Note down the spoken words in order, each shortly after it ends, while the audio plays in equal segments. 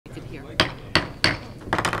Here.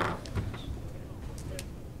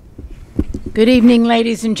 Good evening,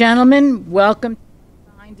 ladies and gentlemen. Welcome to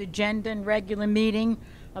the signed agenda and regular meeting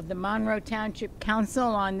of the Monroe Township Council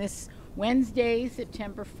on this Wednesday,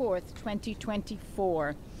 September 4th,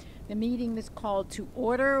 2024. The meeting is called to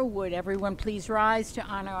order. Would everyone please rise to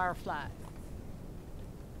honor our flag?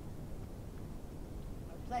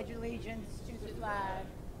 I pledge allegiance to the flag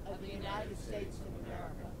of the United States of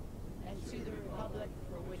America and to the republic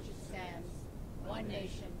for which it stands, one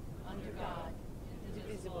nation, under God,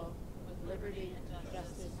 indivisible, with liberty and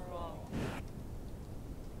justice for all.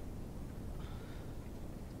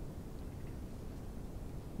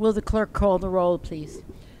 Will the clerk call the roll, please?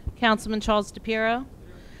 Councilman Charles DePiero.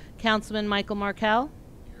 Councilman Michael Markell.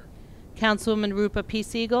 Here. Councilwoman Rupa P.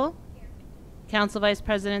 Siegel. Here. Council Vice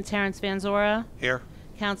President Terrence Van Zora. Here.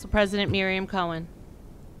 Council President Miriam Cohen.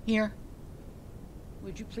 Here.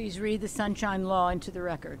 Would you please read the Sunshine Law into the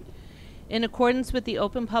record? In accordance with the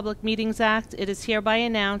Open Public Meetings Act, it is hereby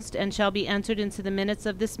announced and shall be entered into the minutes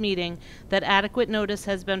of this meeting that adequate notice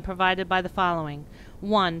has been provided by the following.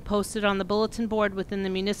 1. Posted on the bulletin board within the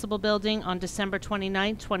municipal building on December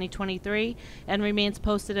 29, 2023, and remains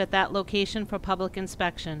posted at that location for public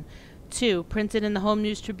inspection. 2. Printed in the Home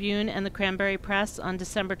News Tribune and the Cranberry Press on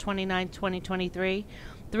December 29, 2023.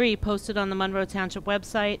 3. Posted on the Monroe Township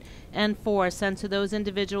website. And 4. Sent to those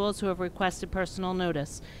individuals who have requested personal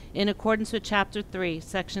notice. In accordance with Chapter 3,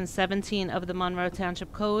 Section 17 of the Monroe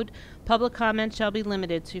Township Code, public comment shall be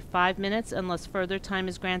limited to 5 minutes unless further time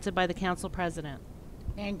is granted by the Council President.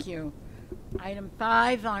 Thank you. Item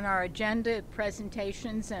 5 on our agenda,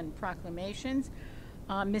 presentations and proclamations.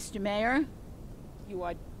 Mr. Mayor, you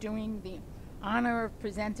are doing the honor of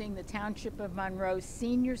presenting the Township of Monroe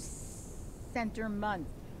Senior Center Month,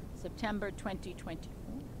 September 2024.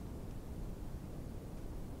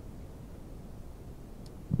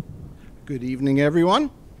 Good evening,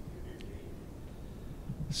 everyone.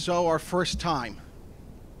 So our first time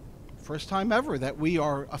ever that we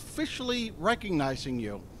are officially recognizing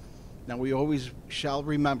you. Now, we always shall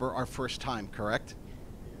remember our first time, correct?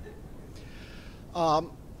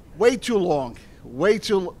 Way too long.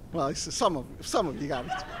 Well, some of you got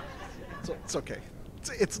it. It's okay.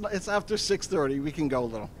 It's after 6:30. We can go a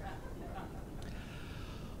little.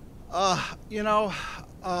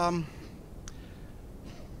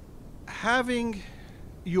 Having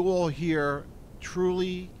you all here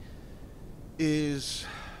truly is,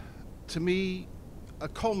 to me, a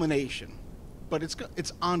culmination, but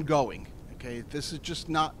it's ongoing. Okay, this is just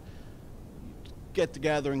not get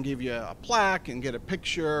together and give you a plaque and get a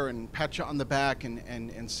picture and pat you on the back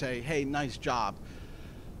and say, hey, nice job.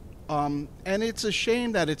 And it's a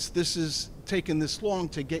shame that this is taken this long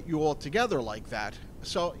to get you all together like that.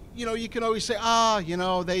 So, you can always say,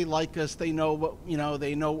 they like us, they know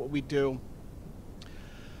what we do.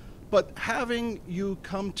 But having you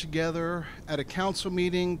come together at a council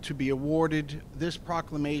meeting to be awarded this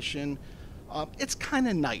proclamation, it's kind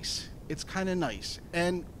of nice. It's kind of nice.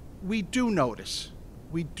 And we do notice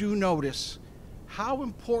how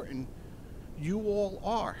important you all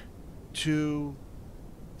are to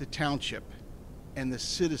the township and the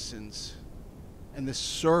citizens and the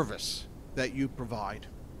service that you provide.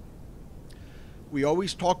 We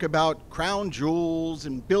always talk about crown jewels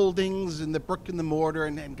and buildings and the brick and the mortar,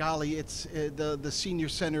 and golly, it's the senior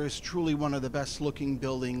center is truly one of the best looking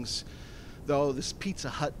buildings, though this Pizza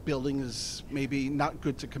Hut building is maybe not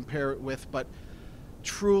good to compare it with, but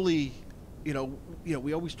truly,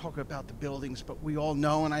 we always talk about the buildings, but we all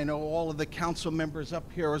know, and I know all of the council members up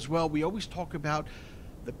here as well, we always talk about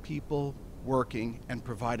the people working and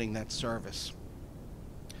providing that service.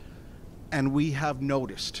 And we have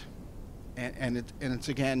noticed, and it's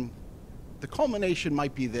again, the culmination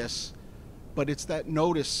might be this, but it's that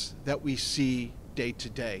notice that we see day to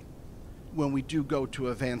day when we do go to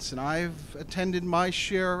events. And I've attended my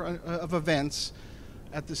share of events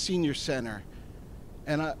at the senior center,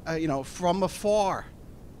 and I from afar,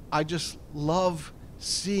 I just love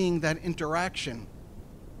seeing that interaction.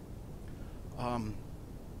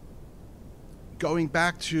 Going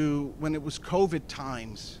back to when it was COVID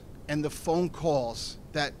times and the phone calls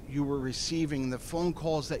that you were receiving, the phone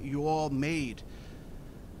calls that you all made.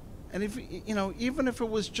 And if, even if it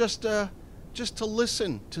was just to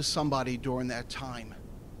listen to somebody during that time,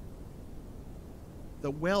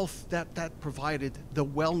 the wealth that provided, the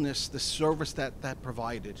wellness, the service that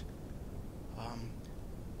provided,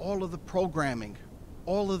 all of the programming,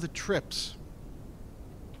 all of the trips,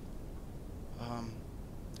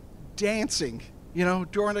 dancing,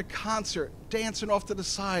 during a concert, dancing off to the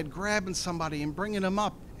side, grabbing somebody and bringing them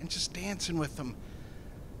up and just dancing with them.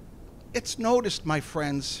 It's noticed, my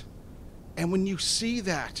friends, And when you see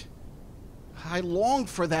that, I long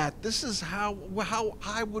for that. This is how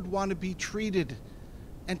I would want to be treated.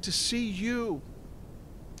 And to see you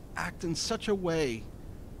act in such a way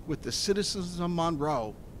with the citizens of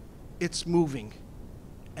Monroe, it's moving,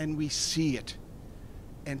 and we see it.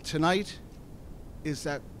 And tonight is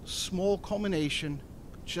that small culmination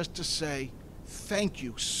just to say thank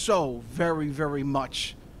you so very, very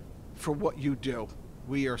much for what you do.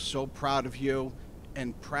 We are so proud of you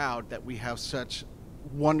and proud that we have such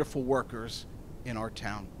wonderful workers in our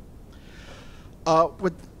town.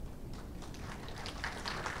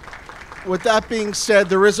 With that being said,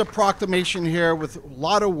 there is a proclamation here with a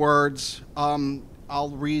lot of words. I'll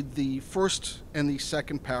read the first and the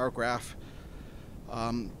second paragraph.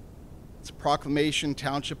 It's a proclamation,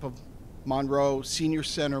 Township of Monroe Senior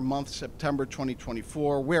Center Month, September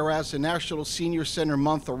 2024. Whereas the National Senior Center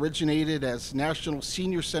Month originated as National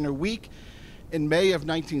Senior Center Week in May of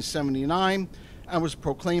 1979 and was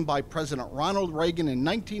proclaimed by President Ronald Reagan in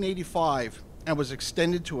 1985 and was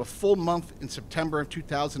extended to a full month in September of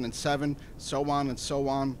 2007, so on and so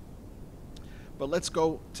on. But let's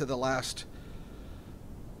go to the last.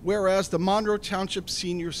 Whereas the Monroe Township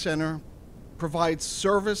Senior Center provides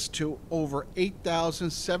service to over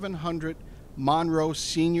 8,700 Monroe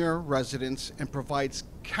senior residents and provides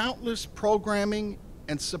countless programming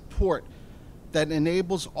and support that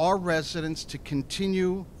enables our residents to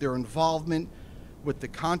continue their involvement with the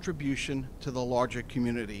contribution to the larger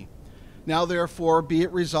community. Now, therefore, be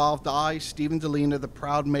it resolved, I, Stephen Delina, the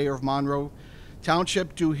proud mayor of Monroe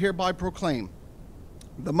Township, do hereby proclaim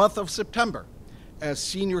the month of September as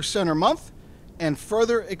Senior Center Month, and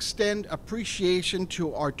further extend appreciation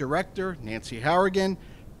to our director, Nancy Harrigan,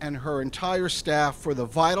 and her entire staff for the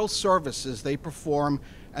vital services they perform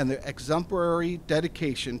and their exemplary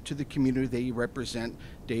dedication to the community they represent,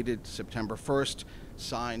 dated September 1st,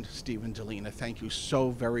 signed Stephen Delina. Thank you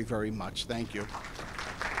so very, very much. Thank you.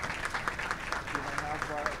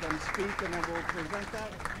 Have them speak and then we'll present that.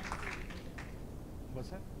 What's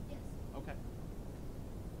that? Yes. Okay.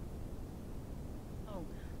 Oh,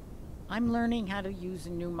 I'm learning how to use a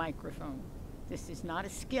new microphone. This is not a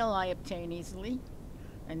skill I obtain easily.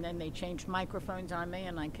 And then they changed microphones on me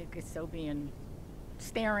and I could still be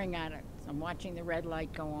staring at it. So I'm watching the red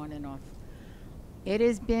light go on and off. It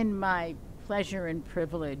has been my pleasure and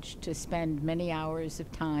privilege to spend many hours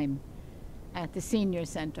of time at the Senior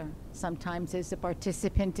Center, sometimes as a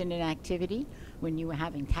participant in an activity when you were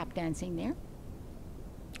having tap dancing there.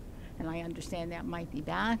 And I understand that might be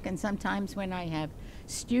back. And sometimes when I have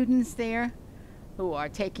students there who are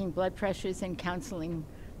taking blood pressures and counseling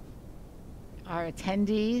our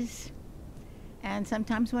attendees. And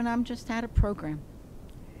sometimes when I'm just at a program.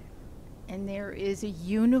 And there is a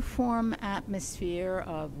uniform atmosphere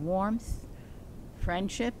of warmth,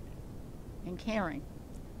 friendship, and caring.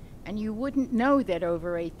 And you wouldn't know that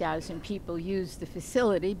over 8,000 people use the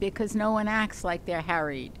facility because no one acts like they're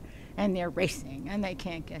harried and they're racing and they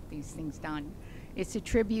can't get these things done. It's a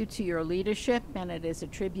tribute to your leadership, and it is a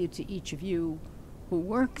tribute to each of you who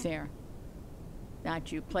work there,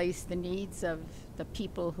 that you place the needs of the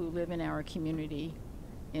people who live in our community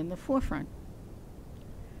in the forefront.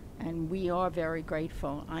 And we are very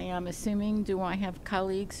grateful. I am assuming, do I have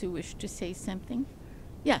colleagues who wish to say something?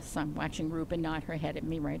 Yes, I'm watching Ruben nod her head at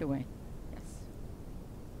me right away. Yes.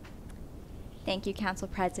 Thank you, Council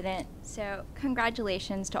President. So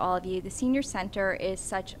congratulations to all of you. The Senior Center is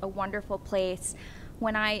such a wonderful place.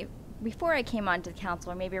 Before I came onto the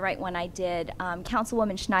council, or maybe right when I did,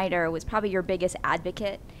 Councilwoman Schneider was probably your biggest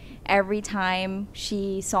advocate. Every time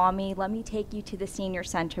she saw me, let me take you to the Senior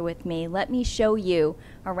Center with me. Let me show you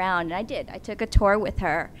around. And I did. I took a tour with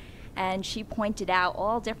her. And she pointed out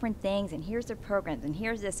all different things, and here's the programs, and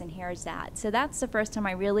here's this, and here's that. So that's the first time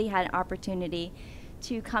I really had an opportunity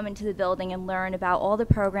to come into the building and learn about all the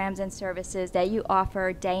programs and services that you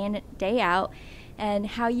offer day in, day out, and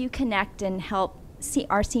how you connect and help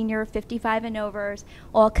our senior 55 and overs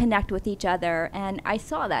all connect with each other. And I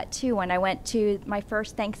saw that too when I went to my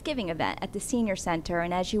first Thanksgiving event at the Senior Center.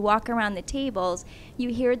 And as you walk around the tables, you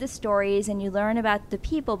hear the stories and you learn about the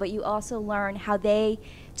people, but you also learn how they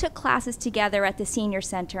took classes together at the Senior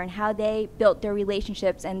Center and how they built their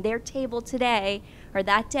relationships. And their table today, or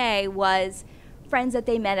that day, was friends that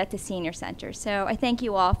they met at the Senior Center. So I thank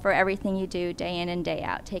you all for everything you do day in and day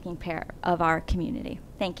out, taking care of our community.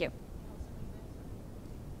 Thank you.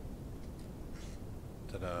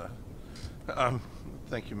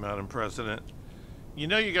 Thank you, Madam President. You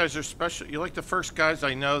know, you guys are special. You're like the first guys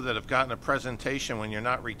I know that have gotten a presentation when you're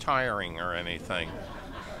not retiring or anything.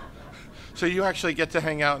 So you actually get to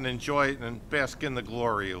hang out and enjoy it and bask in the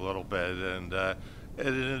glory a little bit. And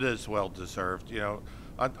it is well deserved. You know,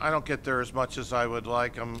 I don't get there as much as I would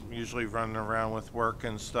like. I'm usually running around with work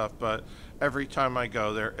and stuff, but every time I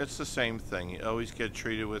go there, it's the same thing. You always get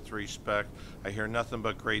treated with respect. I hear nothing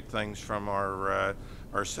but great things from our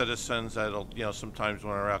citizens. That'll, you know, sometimes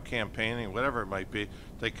when we're out campaigning, whatever it might be,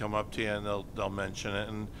 they come up to you and they'll mention it.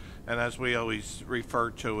 And as we always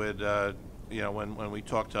refer to it, you know, when we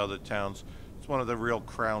talk to other towns, it's one of the real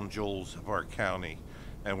crown jewels of our county,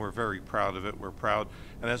 and we're very proud of it. We're proud.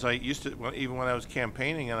 And as I used to, even when I was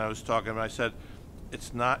campaigning and I was talking, I said,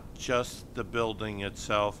 it's not just the building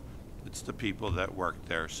itself, it's the people that work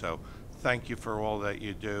there. So thank you for all that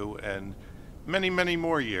you do, and many, many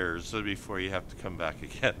more years before you have to come back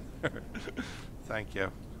again. Thank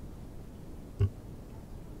you.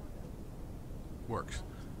 Works.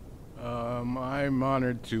 I'm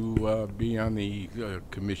honored to be on the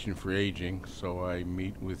Commission for Aging, so I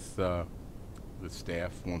meet with the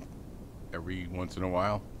staff every once in a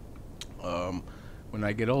while. When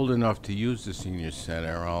I get old enough to use the senior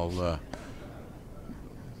center, I'll.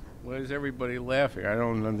 Why is everybody laughing? I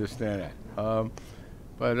don't understand that.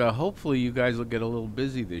 But hopefully you guys will get a little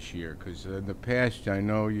busy this year, because in the past I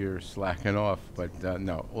know you're slacking off. But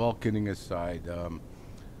no, all kidding aside,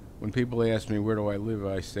 when people ask me where do I live,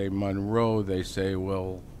 I say Monroe. They say,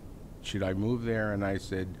 well, should I move there? And I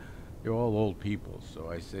said, they're all old people.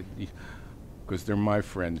 So I said, because they're my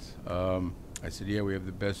friends. I said, yeah, we have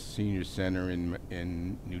the best senior center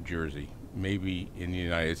in New Jersey, maybe in the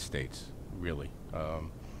United States, really.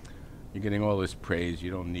 You're getting all this praise.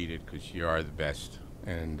 You don't need it because you are the best.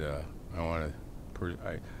 And I want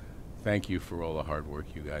to thank you for all the hard work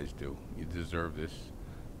you guys do. You deserve this,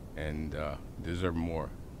 and deserve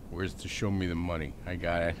more. Where's to show me the money? I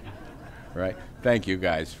got it. Right? Thank you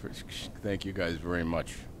guys. Thank you guys very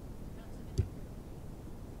much.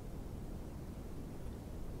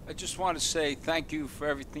 I just want to say thank you for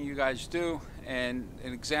everything you guys do, and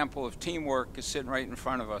an example of teamwork is sitting right in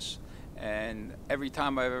front of us. And every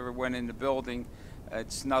time I've ever went in the building,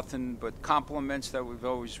 it's nothing but compliments that we've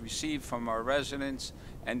always received from our residents,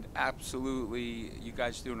 and absolutely you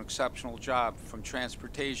guys do an exceptional job, from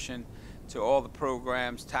transportation to all the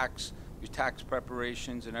programs, your tax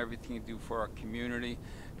preparations and everything you do for our community.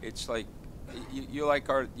 It's like you're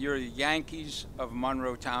the Yankees of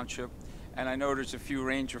Monroe Township. And I know there's a few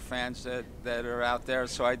Ranger fans that are out there,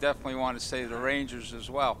 so I definitely want to say the Rangers as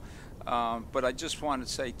well. But I just want to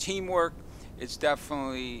say teamwork is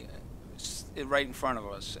definitely right in front of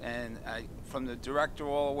us. And from the director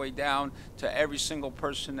all the way down to every single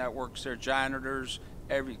person that works there, janitors,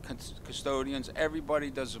 every custodians,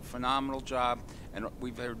 everybody does a phenomenal job. And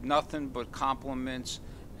we've heard nothing but compliments.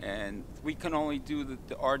 And we can only do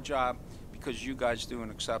our job because you guys do an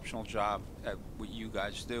exceptional job at what you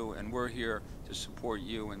guys do, and we're here to support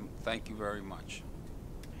you, and thank you very much.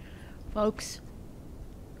 Folks,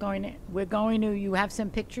 you have some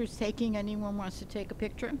pictures taking. Anyone wants to take a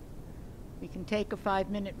picture? We can take a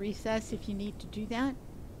 5-minute recess if you need to do that.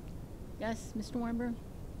 Yes, Mr. Weinberg?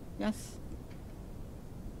 Yes?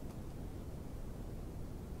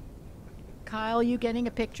 Kyle, you getting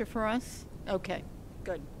a picture for us? Okay,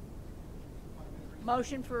 good.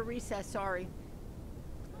 Motion for a recess, sorry.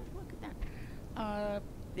 Look at that.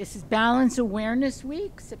 This is Balance Awareness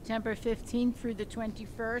Week, September 15th through the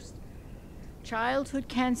 21st. Childhood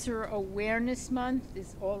Cancer Awareness Month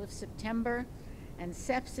is all of September, and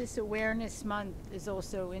Sepsis Awareness Month is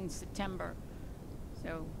also in September.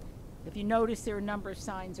 So if you notice, there are a number of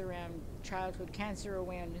signs around childhood cancer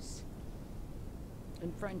awareness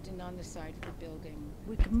in front and on the side of the building.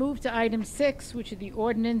 We can move to item 6, which are the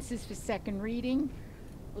ordinances for second reading.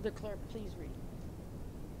 Will the clerk please read?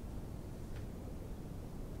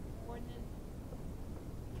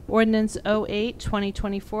 Ordinance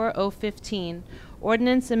 08-2024-015.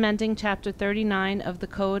 Ordinance amending Chapter 39 of the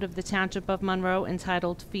Code of the Township of Monroe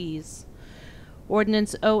entitled Fees.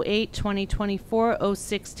 Ordinance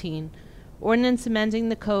 08-2024-016. Ordinance amending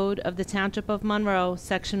the Code of the Township of Monroe,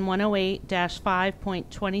 Section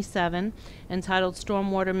 108-5.27, entitled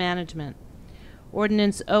Stormwater Management.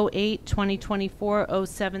 Ordinance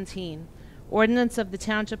 08-2024-017. Ordinance of the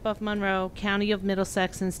Township of Monroe, County of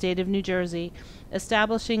Middlesex, and State of New Jersey,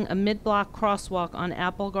 establishing a mid-block crosswalk on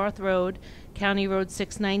Applegarth Road, County Road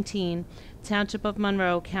 619, Township of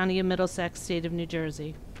Monroe, County of Middlesex, State of New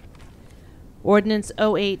Jersey. Ordinance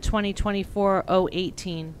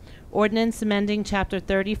 08-2024-018. Ordinance amending Chapter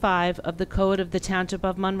 35 of the Code of the Township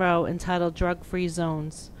of Monroe entitled Drug-Free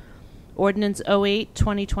Zones. Ordinance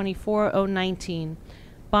 08-2024-019.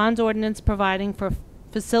 Bond ordinance providing for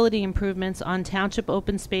facility improvements on township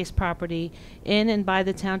open space property in and by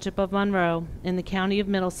the Township of Monroe in the County of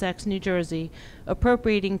Middlesex, New Jersey,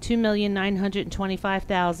 appropriating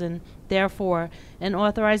 $2,925,000, therefore, and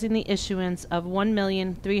authorizing the issuance of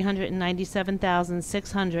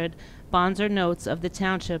 $1,397,600 bonds or notes of the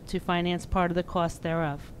township to finance part of the cost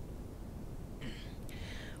thereof.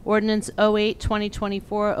 Ordinance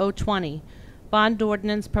 08-2024-020, bond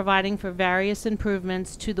ordinance providing for various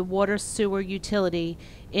improvements to the water sewer utility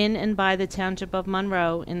in and by the Township of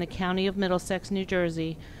Monroe in the County of Middlesex, New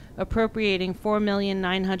Jersey, appropriating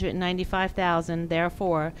 $4,995,000,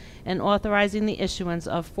 therefore, and authorizing the issuance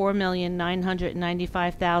of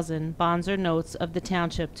 $4,995,000 bonds or notes of the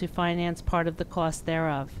township to finance part of the cost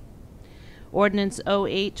thereof. Ordinance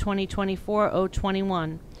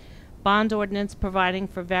 08-2024-021, bond ordinance providing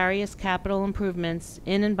for various capital improvements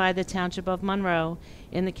in and by the Township of Monroe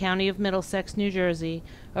in the County of Middlesex, New Jersey,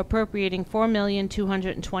 appropriating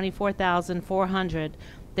 $4,224,400,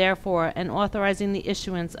 therefore, and authorizing the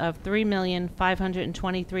issuance of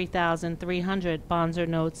 $3,523,300 bonds or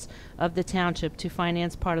notes of the township to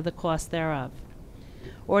finance part of the cost thereof.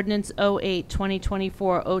 Ordinance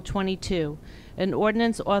 08-2024-022, an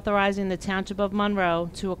ordinance authorizing the Township of Monroe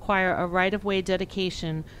to acquire a right-of-way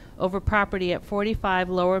dedication over property at 45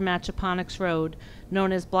 Lower Machaponix Road,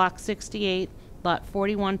 known as Block 68, Lot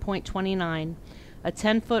 41.29, a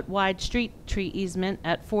 10-foot wide street tree easement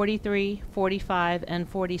at 43, 45, and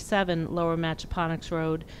 47 Lower Machaponix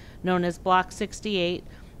Road, known as Block 68,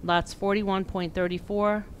 Lots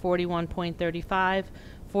 41.34, 41.35,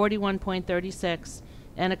 41.36,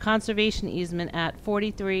 and a conservation easement at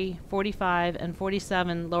 43, 45, and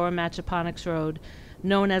 47 Lower Machaponix Road,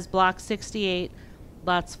 known as Block 68,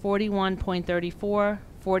 Lots 41.34,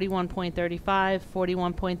 41.35,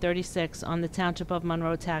 41.36 on the Township of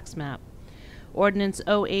Monroe tax map. Ordinance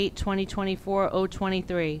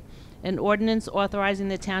 08-2024-023, an ordinance authorizing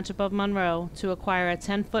the Township of Monroe to acquire a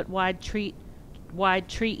 10-foot wide tree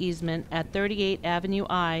easement at 38 Avenue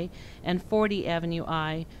I and 40 Avenue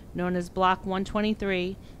I, known as Block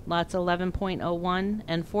 123, lots 11.01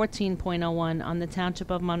 and 14.01 on the Township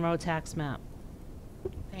of Monroe tax map.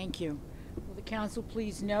 Thank you. Will the council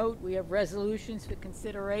please note we have resolutions for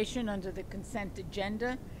consideration under the consent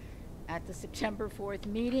agenda at the September 4th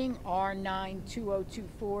meeting,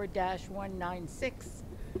 R9-2024-196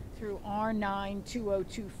 through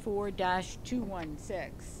R9-2024-216.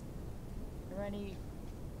 Are there any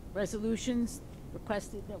resolutions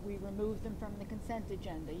requested that we remove them from the consent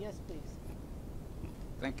agenda? Yes, please.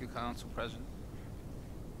 Thank you, Council President.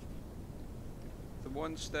 The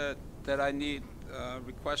ones that I need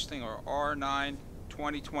requesting are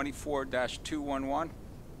R9-2024-211,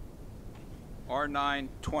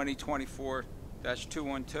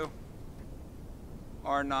 R9-2024-212,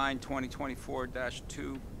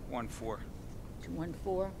 R9-2024-214.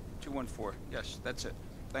 214. 214, yes, that's it.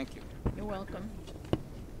 Thank you. You're welcome.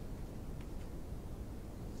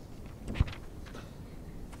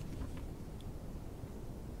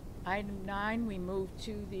 Item 9, we move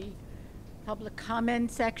to the public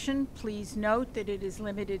comment section. Please note that it is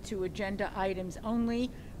limited to agenda items only,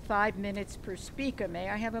 5 minutes per speaker. May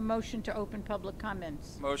I have a motion to open public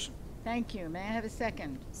comments? Motion. Thank you. May I have a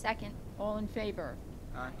second? Second. All in favor?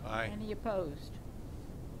 Aye. Aye. Any opposed?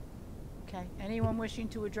 Okay. Anyone wishing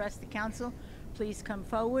to address the council, please come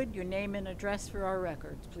forward. Your name and address for our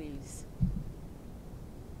records, please.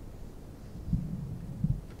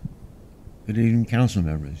 Good evening, council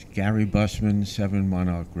members. Gary Busman, 7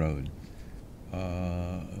 Monarch Road.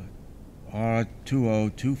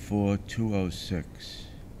 R2024-206.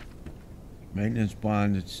 Maintenance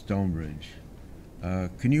bond at Stonebridge.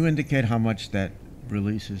 Can you indicate how much that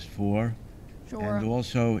release is for? Sure. And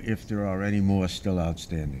also if there are any more still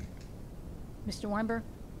outstanding. Mr. Weinberg?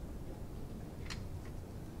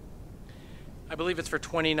 I believe it's for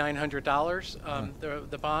 $2,900,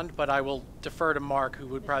 the bond, but I will defer to Mark, who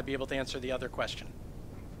would probably be able to answer the other question.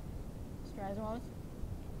 Mr. Azarellas?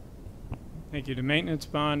 Thank you. The maintenance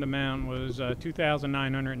bond amount was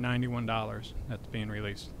 $2,991 that's being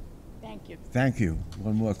released. Thank you. Thank you.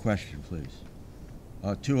 One more question, please.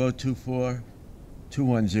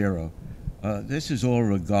 2024-210. This is all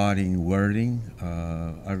regarding wording.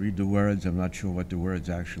 I read the words. I'm not sure what the words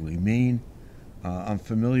actually mean. I'm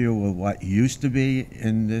familiar with what used to be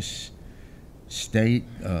in this state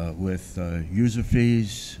with user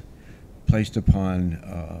fees placed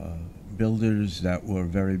upon builders that were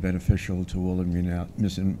very beneficial to all the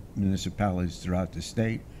municipalities throughout the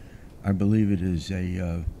state. I believe it is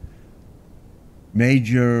a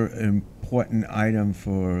major important item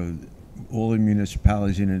for all the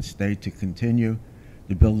municipalities in the state to continue.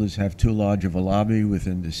 The builders have too large of a lobby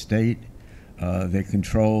within the state. They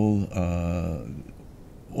control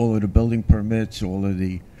all of the building permits, all of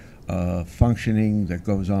the functioning that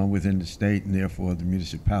goes on within the state, and therefore the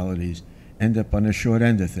municipalities end up on the short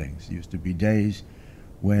end of things. There used to be days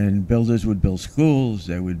when builders would build schools,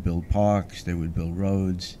 they would build parks, they would build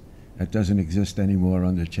roads. That doesn't exist anymore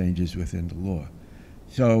under changes within the law.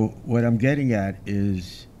 So what I'm getting at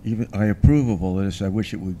is, even I approve of all of this, I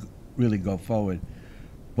wish it would really go forward,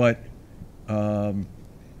 but how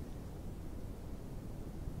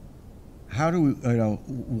do we,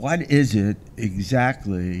 what is it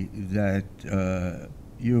exactly that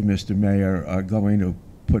you, Mr. Mayor, are going to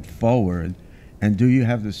put forward, and do you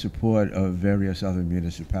have the support of various other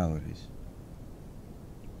municipalities?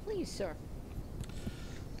 Please, sir.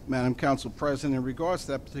 Madam Council President, in regards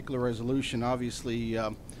to that particular resolution, obviously,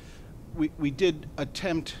 we did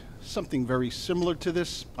attempt something very similar to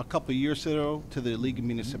this a couple of years ago to the League of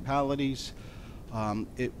Municipalities.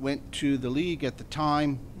 It went to the League at the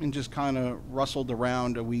time and just kind of rustled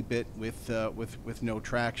around a wee bit with no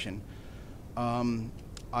traction.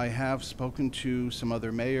 I have spoken to some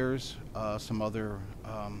other mayors, some other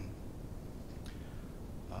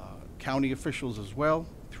county officials as well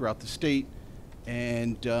throughout the state.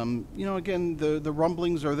 And, you know, again, the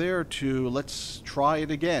rumblings are there to let's try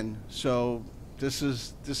it again. So this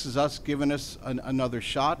is us giving us another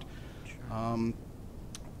shot.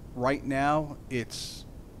 Right now, it's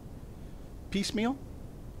piecemeal,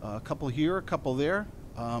 a couple here, a couple there.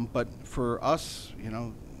 But for us, you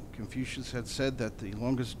know, Confucius had said that the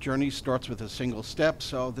longest journey starts with a single step.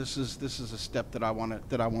 So this is a step that I want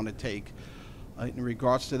to take. In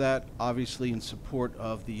regards to that, obviously in support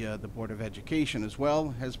of the Board of Education as well,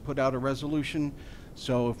 has put out a resolution.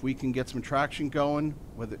 So if we can get some traction going,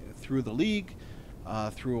 whether through the league,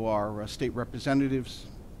 through our state representatives,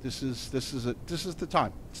 this is the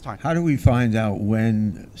time. It's time. How do we find out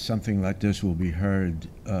when something like this will be heard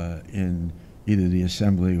in either the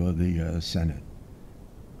Assembly or the Senate?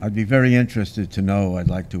 I'd be very interested to know. I'd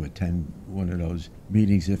like to attend one of those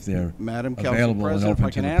meetings if they're Madam Council available and President, open if I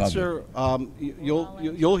to can the public.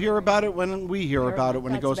 answer, you'll hear about it when we hear about it,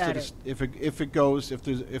 when it That's goes to about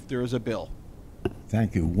the, if there is a bill.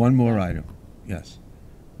 Thank you. One more item. Yes.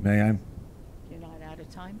 May I? You're not out of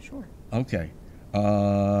time? Sure. Okay.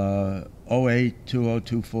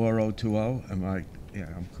 08202420, am I? Yeah,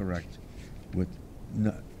 I'm correct. With,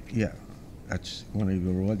 no, yeah, that's one of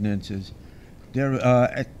your ordinances. There,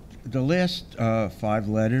 at the last 5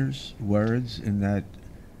 words in that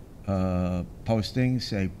posting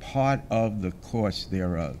say part of the cost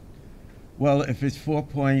thereof. Well, if it's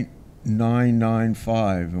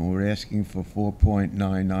 4.995 and we're asking for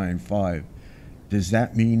 4.995, does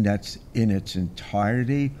that mean that's in its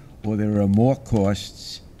entirety, or there are more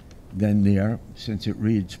costs than there, since it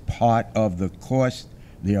reads part of the cost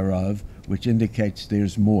thereof, which indicates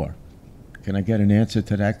there's more? Can I get an answer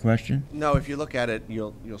to that question? No, if you look at it,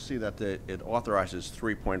 you'll see that it authorizes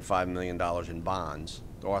 $3.5 million in bonds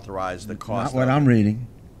to authorize the cost. Not what I'm reading.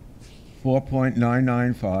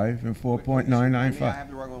 4.995 and 4.995. I have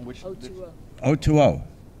the wrong one. Which? 020. 020.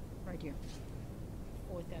 Right here.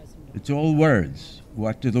 $4,000. It's all words.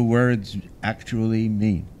 What do the words actually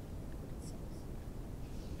mean?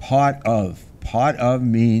 Part of. Part of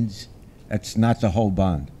means it's not the whole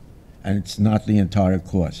bond, and it's not the entire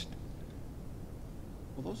cost.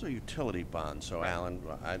 Well, those are utility bonds, so Alan,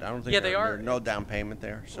 I don't think Yeah, they are. there's no down payment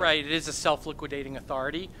there. So. Right, it is a self-liquidating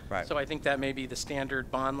authority. Right. So I think that may be the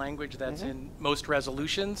standard bond language that's in most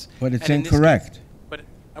resolutions. But it's And in this incorrect. case- But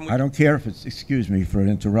I don't care if it's, excuse me for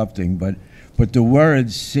interrupting, but the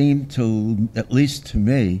words seem to, at least to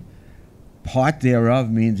me, part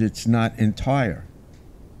thereof means it's not entire.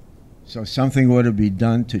 So something ought to be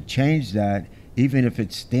done to change that. Even if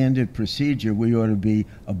it's standard procedure, we ought to be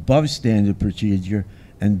above standard procedure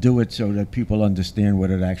and do it so that people understand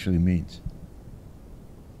what it actually means.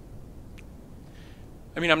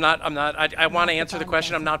 I mean, I want to the answer the bond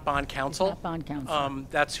question. I'm counsel. not bond counsel. Not bond counsel.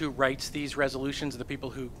 That's who writes these resolutions, the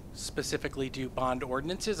people who specifically do bond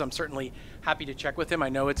ordinances. I'm certainly happy to check with him. I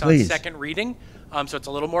know it's Please. on second reading, so it's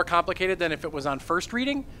a little more complicated than if it was on first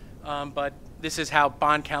reading. But this is how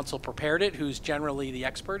bond counsel prepared it, who's generally the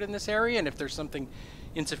expert in this area. And if there's something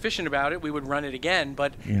insufficient about it, we would run it again.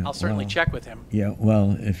 But Yeah, I'll certainly well, check with him. Yeah,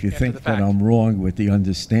 well, if you After think the that fact. I'm wrong with the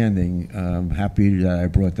understanding, I'm happy that I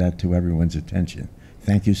brought that to everyone's attention.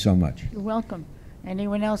 Thank you so much. You're welcome.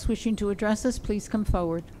 Anyone else wishing to address us, please come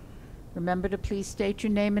forward. Remember to please state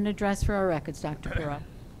your name and address for our records, Dr. Perot.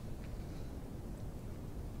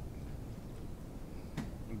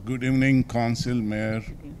 Good evening, Council, Mayor,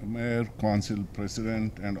 Council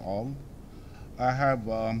President, and all. I have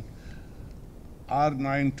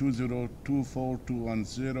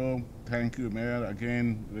R92024210. Thank you, Mayor,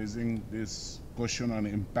 again raising this question on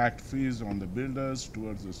impact fees on the builders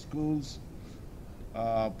towards the schools.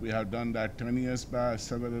 We have done that 10 years back,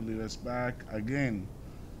 several years back. Again,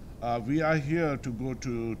 we are here to go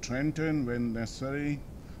to Trenton when necessary.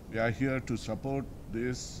 We are here to support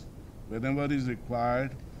this whenever is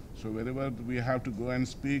required. So wherever we have to go and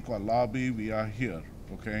speak or lobby, we are here,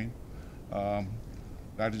 okay?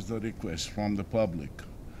 That is the request from the public.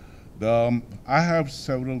 I have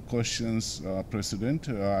several questions, President.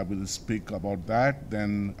 I will speak about that,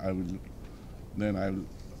 then I will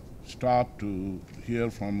stop to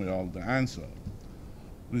hear from you all the answer.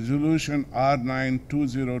 Resolution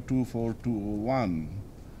R92024201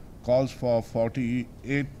 calls for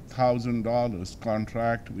 $48,000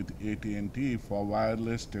 contract with AT&T for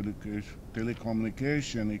wireless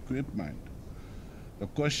telecommunication equipment. The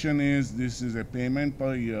question is, this is a payment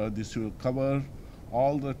per year. This will cover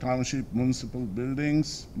all the township municipal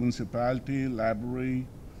buildings, municipality, library,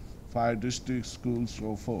 fire district, schools,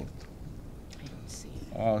 so forth.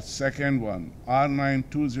 Second one,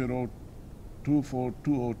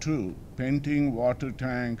 R92024202, painting water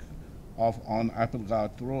tank on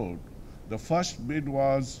Applegarth Road. The first bid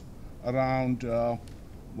was around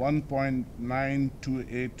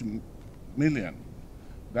 1.928 million.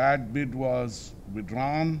 That bid was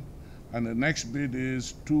withdrawn, and the next bid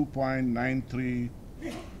is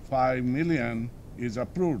 2.935 million is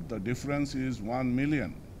approved. The difference is 1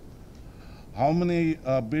 million. How many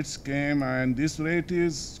bids came, and this rate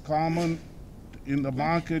is common in the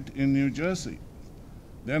market in New Jersey.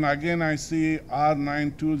 Then again I see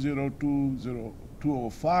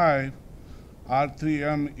R92020205,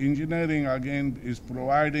 R3M Engineering again is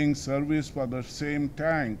providing service for the same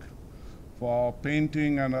tank for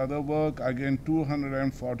painting and other work, again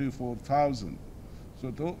 244,000.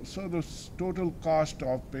 So the total cost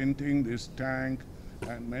of painting this tank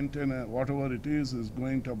and maintenance, whatever it is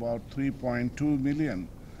going to about 3.2 million.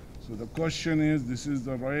 So the question is, this is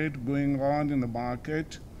the rate going on in the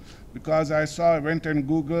market? Because I went and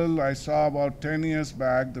Googled, I saw about 10 years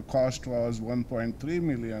back, the cost was 1.3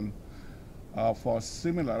 million for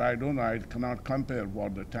similar. I don't know, I cannot compare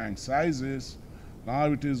what the tank size is.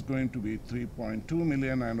 Now it is going to be 3.2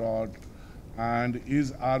 million and odd. And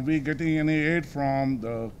are we getting any aid from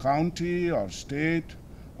the county or state,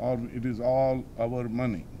 or it is all our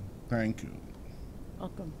money? Thank you.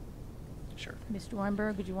 Welcome. Sure. Mr.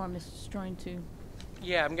 Weinberg, would you want Mr. Stroin to?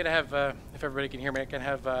 Yeah, I'm going to have, if everybody can hear me, I can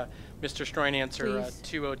have Mr. Stroin answer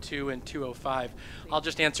 202 and 205. I'll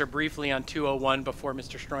just answer briefly on 201 before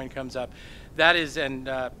Mr. Stroin comes up. That is, and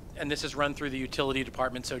this is run through the utility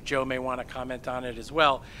department, so Joe may want to comment on it as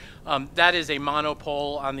well. That is a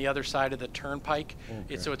monopole on the other side of the turnpike.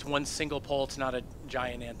 Okay. So it's one single pole. It's not a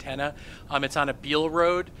giant antenna. It's on a Beale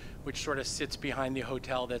Road, which sort of sits behind the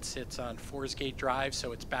hotel that sits on Forsgate Drive,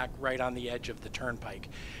 so it's back right on the edge of the turnpike.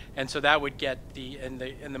 And so that would get the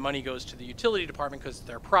money goes to the utility department because it's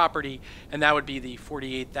their property, and that would be the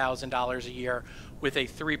 $48,000 a year with a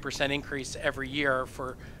 3% increase every year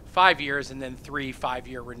for 5 years, and then 3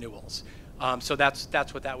 5-year renewals. So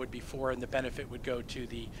that's what that would be for, and the benefit would go to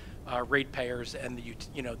the ratepayers and the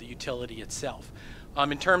utility itself.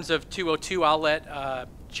 In terms of 202, I'll let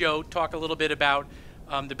Joe talk a little bit about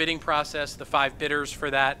the bidding process, the 5 bidders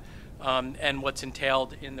for that, and what's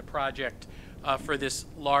entailed in the project for this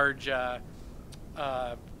large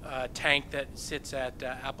tank that sits at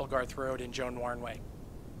Applegarth Road and Joan Warren Way.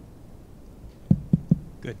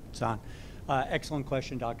 Good, it's on. Excellent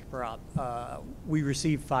question, Dr. Parat. We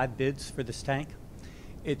received 5 bids for this tank.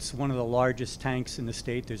 It's one of the largest tanks in the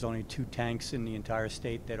state. There's only 2 tanks in the entire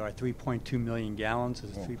state that are 3.2 million gallons.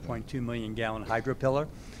 It's a 3.2 million gallon hydro pillar.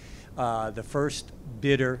 The first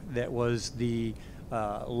bidder that was the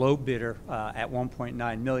low bidder at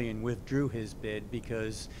 1.9 million withdrew his bid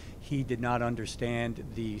because he did not understand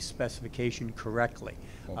the specification correctly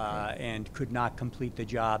and could not complete the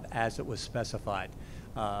job as it was specified.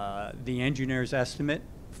 The engineer's estimate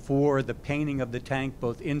for the painting of the tank,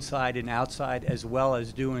 both inside and outside, as well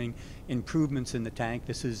as doing improvements in the tank.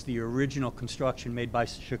 This is the original construction made by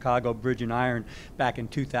Chicago Bridge and Iron back in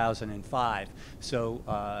 2005. So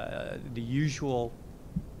the usual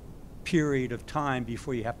period of time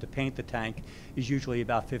before you have to paint the tank is usually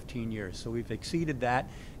about 15 years. So we've exceeded that,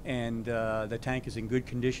 and the tank is in good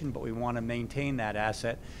condition, but we want to maintain that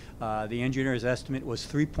asset. The engineer's estimate was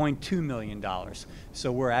 $3.2 million.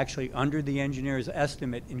 So we're actually under the engineer's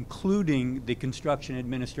estimate, including the construction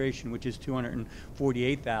administration, which is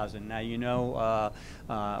 $248,000. Now, you know,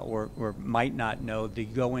 or might not know, the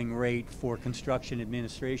going rate for construction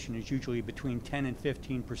administration is usually between 10 and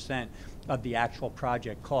 15% of the actual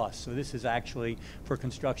project cost. So this is actually, for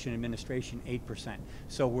construction administration, 8%.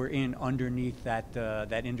 So we're in underneath that,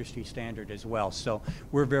 that industry standard as well. So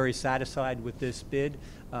we're very satisfied with this bid.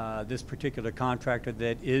 This particular contractor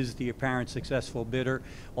that is the apparent successful bidder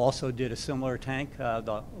also did a similar tank,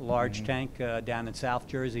 the large tank down in South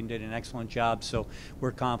Jersey, and did an excellent job. So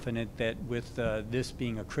we're confident that with this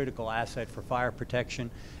being a critical asset for fire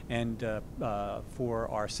protection and for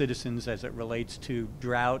our citizens as it relates to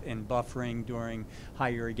drought and buffering during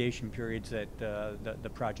high irrigation periods, that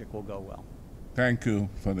the project will go well. Thank you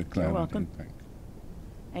for the clarity. You're welcome. Thank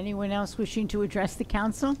you. Anyone else wishing to address the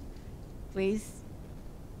council? Please.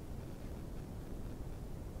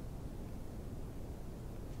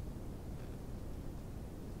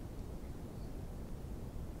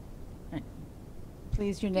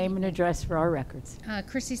 Please, your name and address for our records.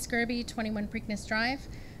 Chrissy Skirby, 21 Preakness Drive.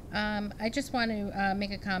 I just want to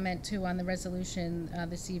make a comment too on the resolution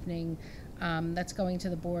this evening that's going to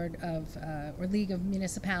the Board of or League of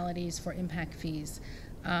Municipalities for impact fees.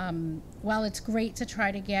 While it's great to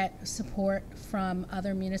try to get support from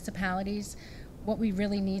other municipalities, what we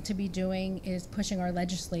really need to be doing is pushing our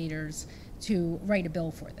legislators to write a bill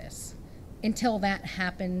for this. Until that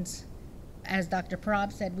happens, as Dr.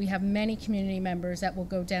 Parab said, we have many community members that will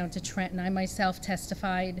go down to Trenton. I myself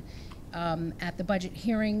testified at the budget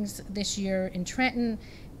hearings this year in Trenton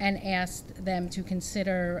and asked them to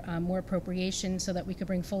consider more appropriation so that we could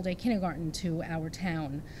bring full-day kindergarten to our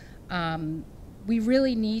town. We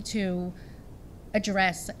really need to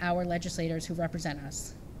address our legislators who represent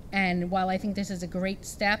us. And while I think this is a great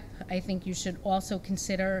step, I think you should also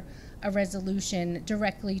consider a resolution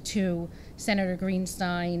directly to Senator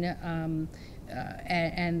Greenstein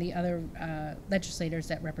and the other legislators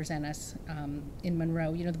that represent us in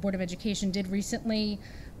Monroe. You know, the Board of Education did recently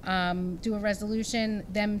do a resolution.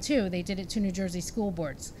 Them too, they did it to New Jersey school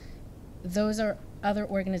boards. Those are other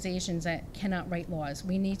organizations that cannot write laws.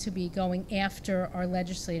 We need to be going after our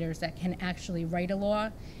legislators that can actually write a law,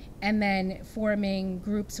 and then forming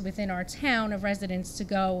groups within our town of residents to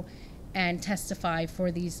go and testify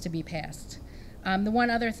for these to be passed. The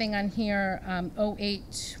one other thing on here,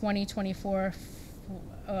 08-2024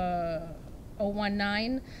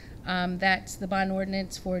 019, that's the bond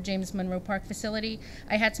ordinance for James Monroe Park facility.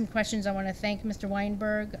 I had some questions. I want to thank Mr.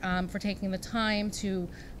 Weinberg for taking the time to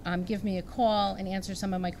give me a call and answer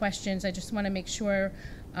some of my questions. I just want to make sure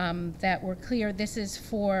that we're clear. This is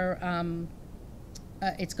for,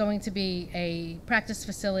 it's going to be a practice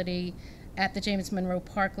facility at the James Monroe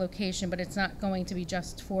Park location, but it's not going to be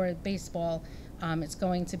just for baseball. It's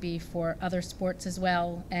going to be for other sports as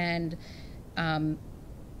well, and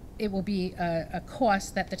it will be a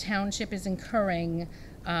cost that the township is incurring,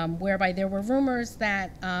 whereby there were rumors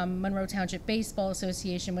that Monroe Township Baseball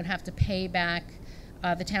Association would have to pay back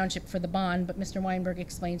the township for the bond, but Mr. Weinberg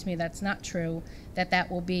explained to me that's not true, that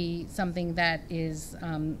will be something that is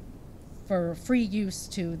for free use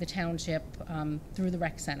to the township through the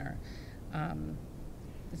rec center.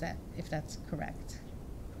 Is that, if that's correct?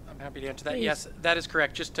 I'm happy to answer that. Please. Yes, that is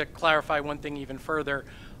correct. Just to clarify one thing even further,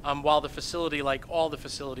 while the facility, like all the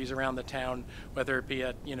facilities around the town, whether it be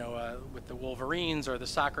at, with the Wolverines or the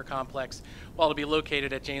soccer complex, while it'll be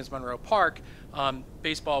located at James Monroe Park,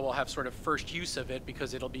 baseball will have sort of first use of it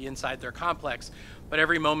because it'll be inside their complex. But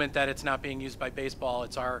every moment that it's not being used by baseball,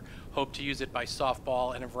 it's our hope to use it by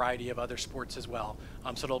softball and a variety of other sports as well.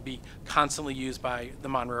 So it'll be constantly used by the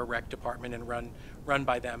Monroe Rec Department and run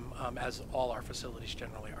by them, as all our facilities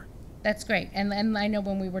generally are. That's great. And I know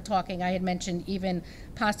when we were talking, I had mentioned even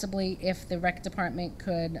possibly if the rec department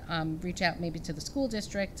could reach out maybe to the school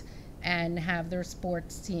district and have their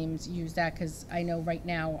sports teams use that, because I know right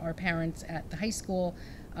now our parents at the high school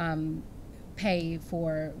pay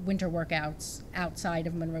for winter workouts outside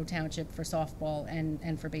of Monroe Township for softball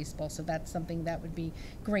and for baseball. So that's something that would be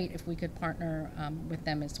great if we could partner with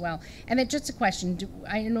them as well. And then just a question,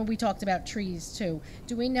 I know we talked about trees too.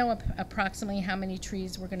 Do we know approximately how many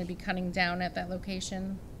trees we're going to be cutting down at that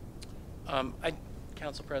location?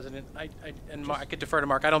 Council President, I could defer to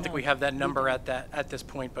Mark. I don't think we have that number at this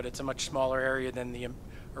point, but it's a much smaller area than the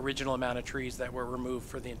original amount of trees that were removed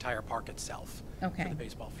for the entire park itself. Okay. For the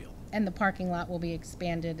baseball field. And the parking lot will be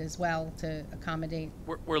expanded as well to accommodate?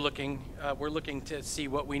 We're looking to see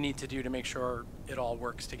what we need to do to make sure it all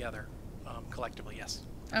works together collectively, yes.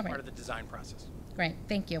 All right. part of the design process. Great,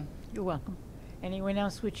 thank you. You're welcome. Anyone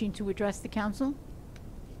else wishing to address the council?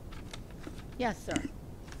 Yes, sir.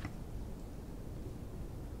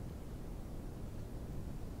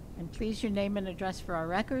 And please, your name and address for our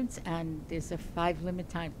records, and there's a 5-minute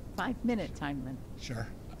time limit. Sure.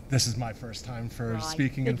 This is my first time for Well, I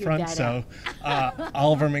speaking in figured front, that so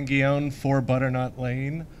Oliver Mangione, 4 Butternut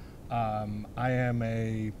Lane. I am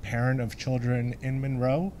a parent of children in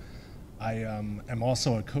Monroe. I am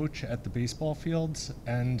also a coach at the baseball fields,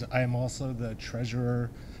 and I am also the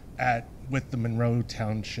treasurer with the Monroe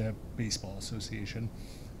Township Baseball Association.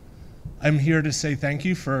 I'm here to say thank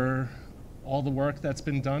you for all the work that's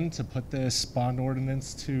been done to put this bond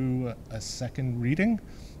ordinance to a second reading.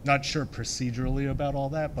 Not sure procedurally about all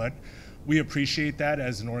that, but we appreciate that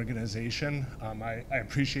as an organization. I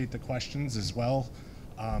appreciate the questions as well.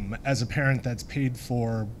 As a parent that's paid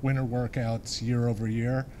for winter workouts year over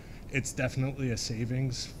year, it's definitely a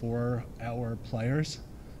savings for our players.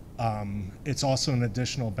 It's also an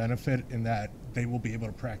additional benefit in that they will be able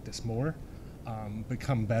to practice more,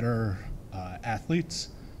 become better athletes,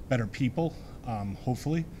 better people,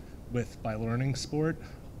 hopefully, by learning sport.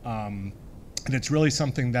 And it's really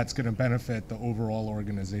something that's going to benefit the overall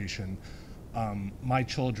organization. My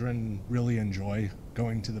children really enjoy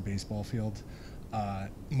going to the baseball field.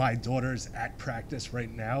 My daughter's at practice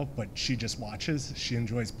right now, but she just watches. She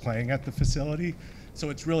enjoys playing at the facility. So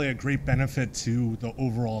it's really a great benefit to the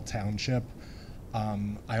overall township.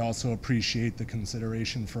 I also appreciate the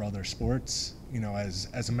consideration for other sports. You know,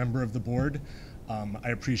 as a member of the board, I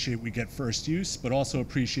appreciate we get first use, but also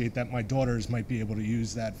appreciate that my daughters might be able to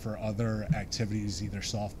use that for other activities, either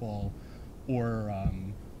softball or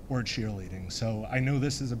cheerleading. So I know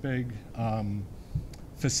this is a big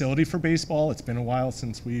facility for baseball. It's been a while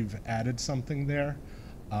since we've added something there.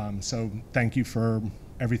 So thank you for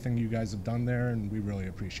everything you guys have done there, and we really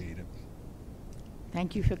appreciate it.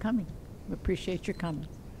 Thank you for coming. We appreciate your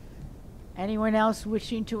comments. Anyone else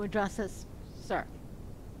wishing to address us? Sir.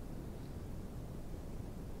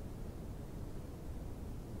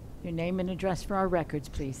 Your name and address for our records,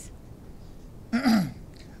 please.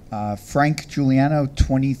 Frank Giuliano,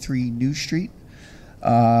 23 New Street.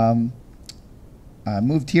 I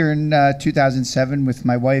moved here in 2007 with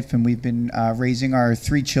my wife, and we've been raising our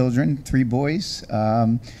 3 children, 3 boys,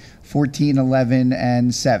 14, 11,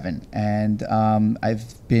 and 7. And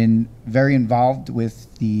I've been very involved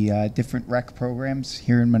with the different rec programs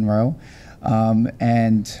here in Monroe,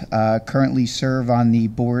 and currently serve on the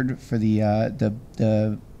board for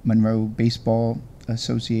the Monroe Baseball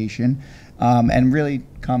Association, and really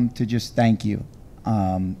come to just thank you.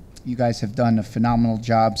 You guys have done a phenomenal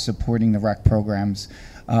job supporting the rec programs.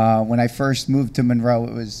 When I first moved to Monroe,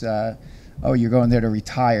 it was, oh, you're going there to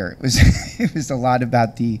retire. It was a lot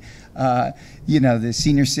about the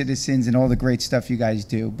senior citizens and all the great stuff you guys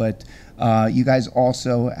do. But you guys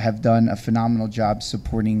also have done a phenomenal job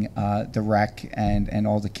supporting the rec and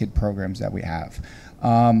all the kid programs that we have.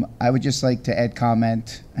 I would just like to add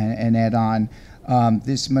comment and add on.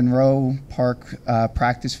 This Monroe Park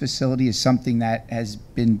practice facility is something that has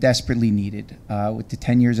been desperately needed. With the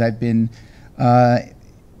 10 years I've been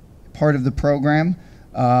part of the program,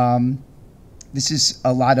 this is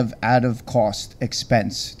a lot of out-of-cost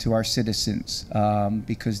expense to our citizens,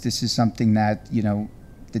 because this is something that, you know,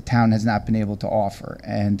 the town has not been able to offer.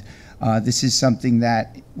 And this is something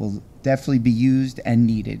that will definitely be used and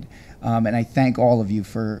needed. And I thank all of you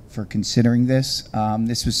for considering this.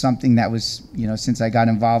 This was something that was, you know, since I got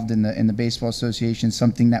involved in the Baseball Association,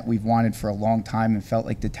 something that we've wanted for a long time and felt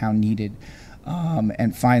like the town needed.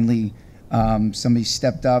 And finally, somebody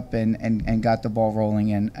stepped up and got the ball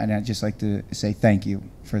rolling, and I'd just like to say thank you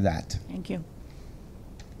for that. Thank you.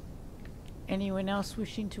 Anyone else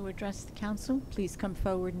wishing to address the council, please come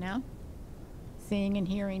forward now. Seeing and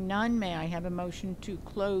hearing none, may I have a motion to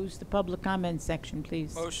close the public comment section,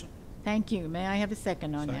 please? Motion. Thank you. May I have a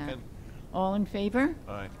second on that? Second. All in favor?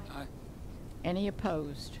 Aye. Aye. Any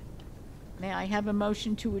opposed? May I have a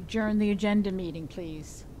motion to adjourn the agenda meeting,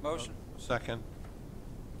 please? Motion. Second.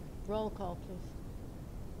 Roll call, please.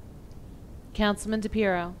 Councilman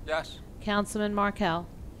DePiero. Yes. Councilman Markel.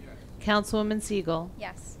 Yes. Councilwoman Siegel.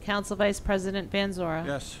 Yes. Council Vice President Van Zora.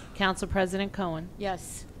 Yes. Council President Cohen.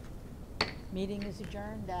 Yes. Meeting is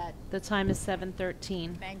adjourned at, The time is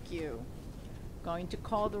 7:13. thank you. Going to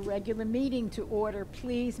call the regular meeting to order.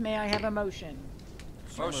 Please, may I have a motion?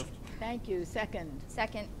 Motion. Thank you. Second.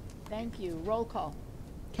 Second. Thank you. Roll call.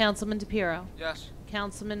 Councilman DePiero. Yes.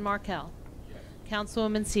 Councilman Markel. Yes.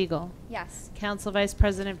 Councilwoman Siegel. Yes. Council Vice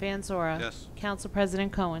President Van Zora. Yes. Council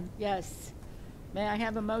President Cohen. Yes. May I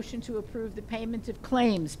have a motion to approve the payment of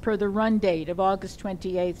claims per the run date of August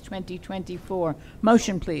 28th, 2024?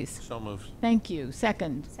 Motion, please. So moved. Thank you.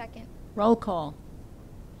 Second. Second. Roll call.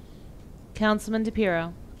 Councilman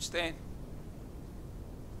DePiero. Abstain.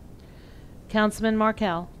 Councilman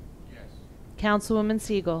Markel. Yes. Councilwoman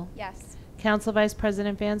Siegel. Yes. Council Vice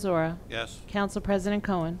President Van Zora. Yes. Council President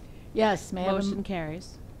Cohen. Yes, may I have a Motion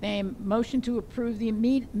carries. may I have a motion to approve the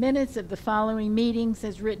minutes of the following meetings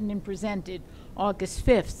as written and presented August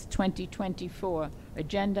 5th, 2024.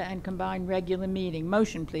 Agenda and combined regular meeting.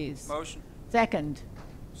 Motion, please. Motion. Second.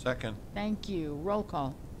 Second. Thank you. Roll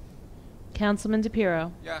call. Councilman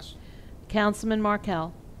DePiero. Yes. Councilman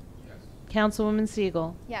Markel. Yes. Councilwoman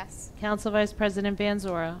Siegel. Yes. Council Vice President Van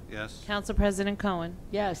Zora. Yes. Council President Cohen.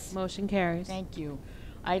 Yes. Motion carries. Thank you.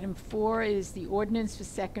 Item 4 is the ordinance for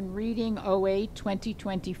second reading,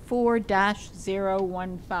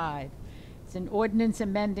 08-2024-015. It's an ordinance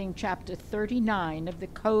amending Chapter 39 of the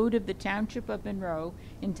Code of the Township of Monroe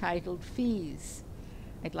entitled Fees.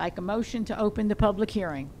 I'd like a motion to open the public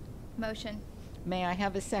hearing. Motion. May I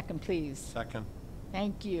have a second, please? Second.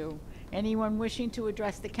 Thank you. Anyone wishing to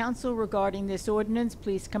address the council regarding this ordinance,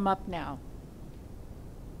 please come up now.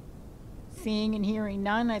 Seeing and hearing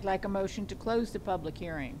none, I'd like a motion to close the public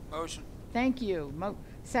hearing. Motion. Thank you.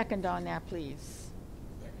 Second on that, please.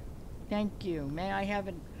 Thank you. May I have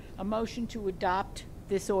a motion to adopt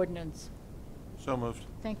this ordinance? So moved.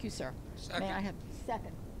 Thank you, sir. Second. May I have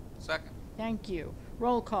second? Second. Thank you.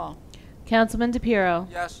 Roll call. Councilman DePiero.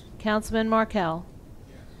 Yes. Councilman Markel.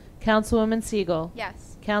 Councilwoman Siegel.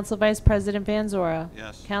 Yes. Council Vice President Van Zora.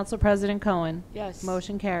 Yes. Council President Cohen. Yes.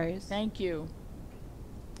 Motion carries. Thank you.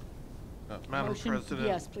 Madam Motion- President.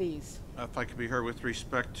 Yes, please. If I could be heard with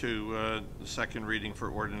respect to the second reading for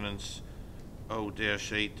ordinance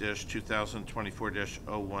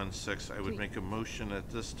O-8-2024-016, I would make a motion at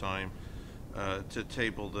this time to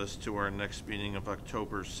table this to our next meeting of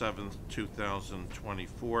October 7th,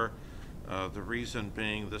 2024. The reason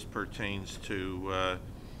being this pertains to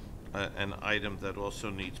an item that also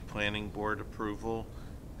needs planning board approval,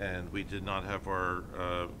 and we did not have our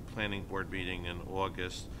planning board meeting in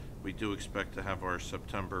August. We do expect to have our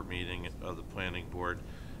September meeting of the planning board.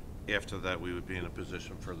 After that, we would be in a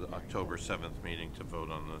position for the October 7th meeting to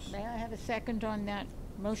vote on this. May I have a second on that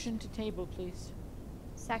motion to table, please?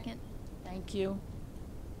 Second. Thank you.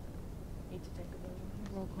 Need to take a vote.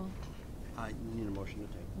 Roll call. You need a motion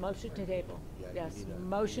to take. Motion to table. Yeah, you Yes, need a-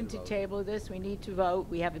 motion you to need a vote. table this. We need to vote.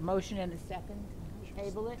 We have a motion and a second.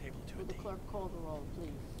 Table it. Will the clerk call the roll,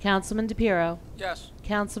 please? Councilman DePiero. Yes.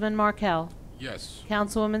 Councilman Markel. Yes.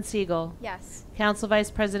 Councilwoman Siegel. Yes. Council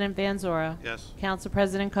Vice President Van Zora. Yes. Council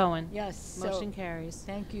President Cohen. Yes. so- Motion carries.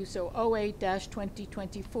 Thank you. So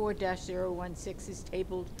 08-2024-016 is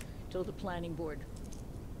tabled till the planning board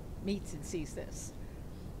meets and sees this.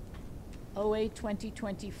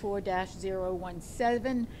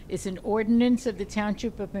 08-2024-017 is an ordinance of the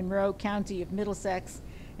Township of Monroe, County of Middlesex,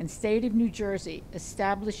 and State of New Jersey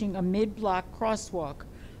establishing a mid-block crosswalk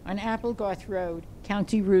on Applegarth Road,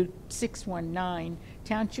 County Route 619,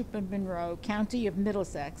 Township of Monroe, County of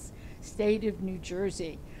Middlesex, State of New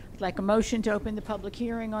Jersey. I'd like a motion to open the public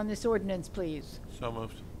hearing on this ordinance, please. So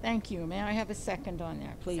moved. Thank you. May I have a second on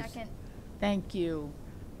that, please? Second. Thank you.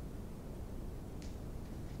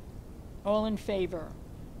 All in favor?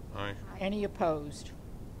 Aye. Any opposed?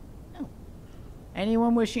 No.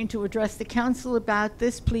 Anyone wishing to address the council about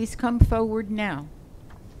this, please come forward now.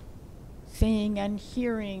 Seeing and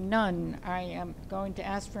hearing none, I am going to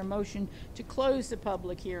ask for a motion to close the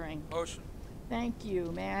public hearing. Motion. Thank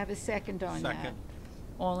you. May I have a second on that? Second.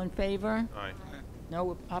 All in favor? Aye.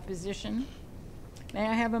 No opposition? May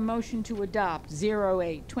I have a motion to adopt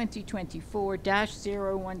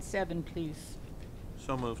 08-2024-017, please?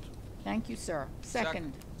 So moved. Thank you, sir.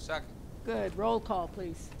 Second. Second. Good. Roll call,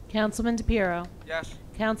 please. Councilman DePiero. Yes.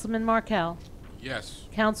 Councilman Markel. Yes.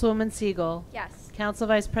 Councilwoman Siegel. Yes. Council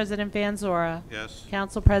Vice President Van Zora. Yes.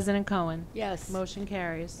 Council President Cohen. Yes. Motion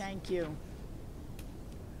carries. Thank you.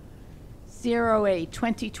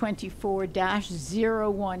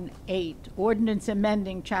 08-2024-018, ordinance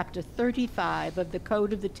amending Chapter 35 of the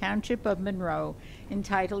Code of the Township of Monroe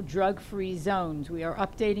entitled Drug-Free Zones. We are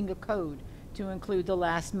updating the code to include the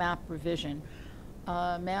last map revision.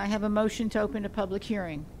 May I have a motion to open a public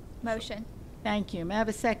hearing? Motion. Thank you. May I have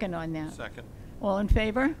a second on that? Second. All in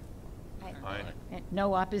favor? Aye.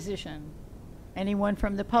 No opposition. Anyone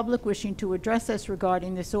from the public wishing to address us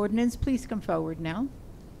regarding this ordinance, please come forward now.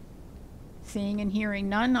 Seeing and hearing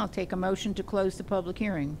none, I'll take a motion to close the public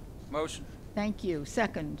hearing. Motion. Thank you.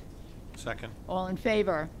 Second. Second. All in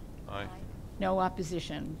favor? Aye. No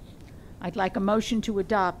opposition. I'd like a motion to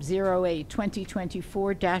adopt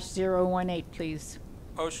 08-2024-018, please.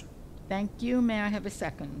 Motion. Thank you. May I have a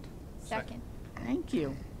second? Second. Thank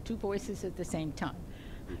you. Two voices at the same time.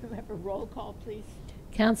 Do we have a roll call, please?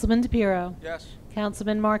 Councilman DePiero. Yes.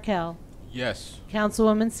 Councilman Markel. Yes.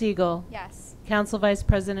 Councilwoman Siegel. Yes. Council Vice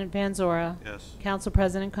President Van Zora. Yes. Council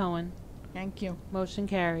President Cohen. Thank you. Motion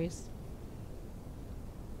carries.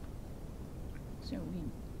 So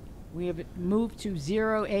we have moved to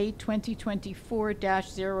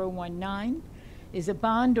 08-2024-019 is a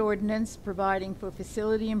bond ordinance providing for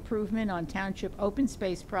facility improvement on township open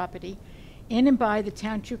space property in and by the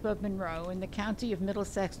Township of Monroe in the County of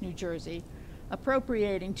Middlesex, New Jersey,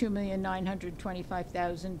 appropriating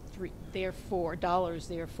 $2,925,000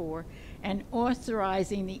 therefore, and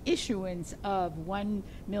authorizing the issuance of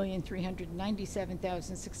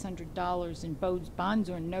 $1,397,600 in bonds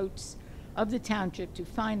or notes of the township to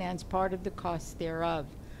finance part of the costs thereof.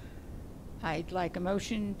 I'd like a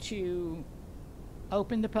motion to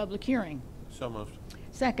open the public hearing. So moved.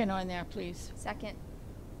 Second on there, please. Second.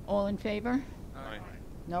 All in favor? Aye.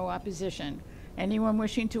 No opposition. Anyone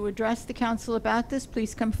wishing to address the council about this,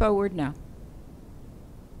 please come forward now.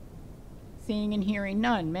 Seeing and hearing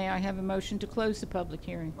none, may I have a motion to close the public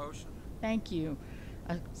hearing? Motion. Thank you.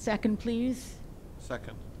 A second, please.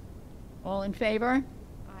 Second. All in favor?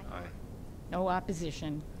 Aye. No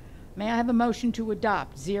opposition. May I have a motion to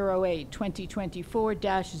adopt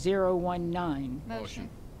 08-2024-019? Motion.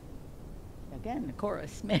 Again, the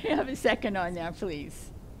chorus. May I have a second on that,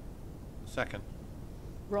 please? Second.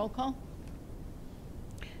 Roll call?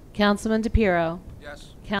 Councilman DePiero.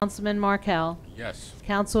 Yes. Councilman Markel. Yes.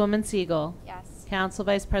 Councilwoman Siegel. Yes. Council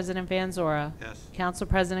Vice President Van Zora. Yes. Council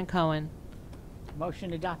President Cohen.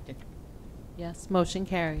 Motion adopted. Yes, motion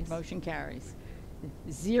carries. Motion carries.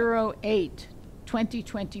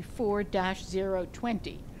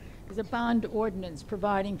 08-2024-020 is a bond ordinance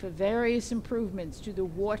providing for various improvements to the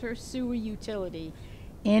water sewer utility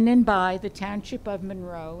in and by the Township of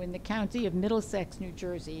Monroe in the County of Middlesex, New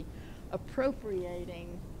Jersey,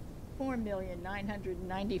 appropriating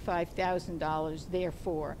 $4,995,000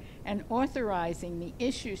 therefore, and authorizing the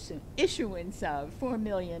issuance of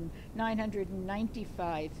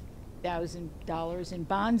 $4,995,000 in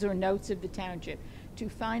bonds or notes of the township to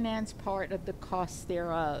finance part of the costs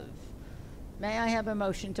thereof. May I have a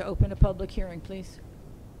motion to open a public hearing, please?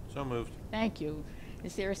 So moved. Thank you.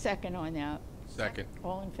 Is there a second on that? Second.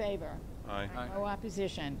 All in favor? Aye. No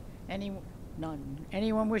opposition? None.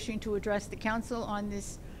 Anyone wishing to address the council on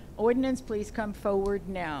this ordinance, please come forward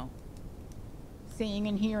now. Seeing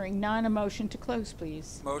and hearing none, a motion to close,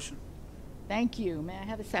 please. Motion. Thank you. May I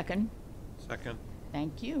have a second? Second.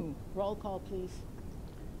 Thank you. Roll call, please.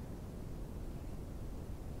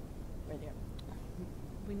 Right there.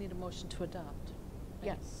 We need a motion to adopt.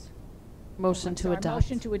 Yes. Motion I'm to sorry, adopt.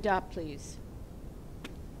 Motion to adopt, please.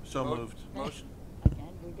 So moved. Motion. Again,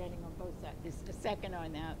 we're getting on both sides. Is a second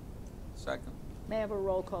on that? Second. May I have a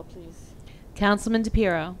roll call, please? Councilman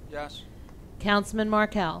DePiero. Yes. Councilman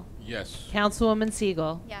Markel. Yes. Councilwoman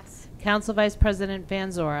Siegel. Yes. Council Vice President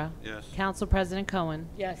Van Zora. Yes. Council President Cohen.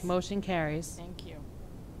 Yes. Motion carries. Thank you.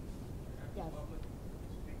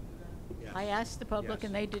 Yes. I asked the public Yes.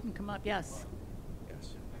 and they didn't come up. Yes.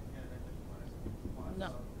 Yes.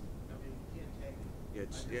 No.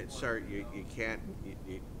 Sir, you can't,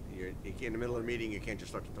 you're in the middle of the meeting, you can't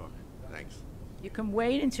just start to talk. Thanks. You can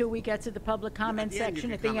wait until we get to the public comment the end, you section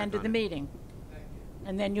can at the comment end of on the it. meeting.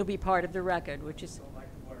 And then you'll be part of the record, which is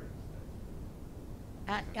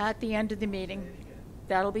at the end of the meeting.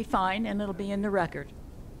 That'll be fine, and it'll be in the record.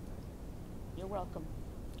 You're welcome.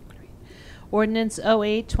 Ordinance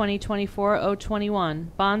 08-2024-021,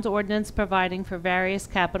 bond ordinance providing for various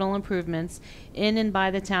capital improvements in and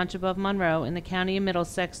by the Township of Monroe in the County of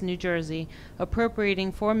Middlesex, New Jersey,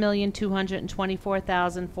 appropriating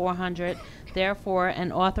 $4,224,400, therefore,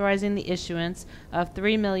 and authorizing the issuance of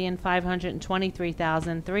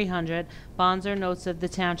 $3,523,300 bonds or notes of the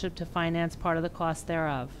township to finance part of the cost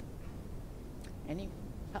thereof. And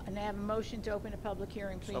I have a motion to open a public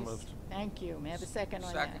hearing, please. So moved. Thank you. May I have a second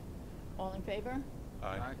on Second. that? All in favor?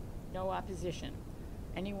 Aye. No opposition.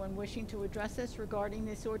 Anyone wishing to address us regarding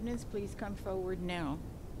this ordinance, please come forward now.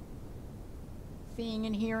 Seeing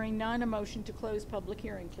and hearing none, a motion to close public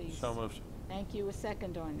hearing, please. So moved. Thank you. A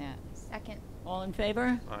second on that. Second. All in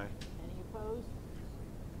favor? Aye. Any opposed?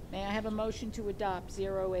 May I have a motion to adopt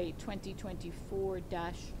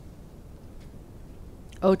 08-2024-021?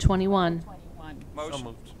 021. So Motion.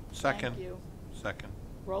 moved. Second. Thank you. Second.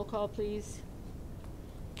 Roll call, please.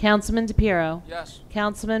 Councilman DePiero. Yes.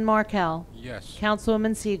 Councilman Markel. Yes.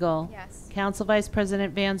 Councilwoman Siegel. Yes. Council Vice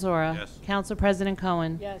President Van Zora. Yes. Council President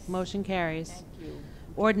Cohen. Yes. Motion carries. Thank you.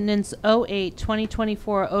 Ordinance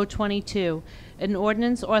 08-2024-022, an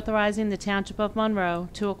ordinance authorizing the Township of Monroe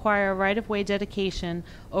to acquire a right-of-way dedication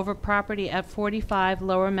over property at 45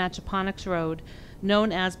 Lower Machaponix Road,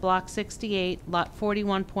 known as Block 68, Lot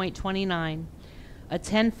 41.29. A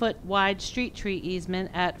 10-foot wide street tree easement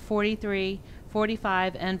at 43,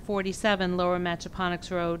 45, and 47 Lower Machaponix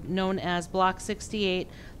Road, known as Block 68,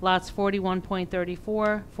 lots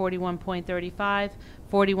 41.34, 41.35,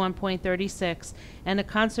 41.36, and a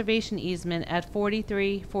conservation easement at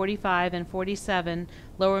 43, 45, and 47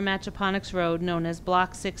 Lower Machaponix Road, known as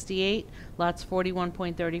Block 68, lots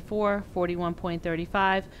 41.34,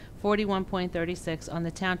 41.35, 41.36 on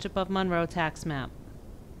the Township of Monroe tax map.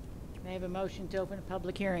 May I have a motion to open a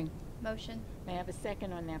public hearing? Motion. May I have a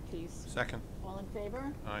second on that, please? Second. All in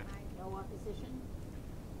favor? Aye. No opposition?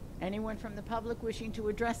 Anyone from the public wishing to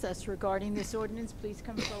address us regarding this ordinance, please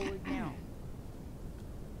come forward now.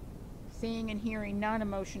 Seeing and hearing none, a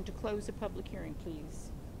motion to close the public hearing, please.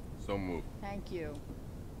 So moved. Thank you.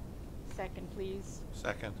 Second, please.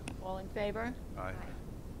 Second. All in favor? Aye.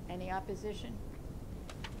 Any opposition?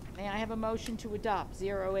 May I have a motion to adopt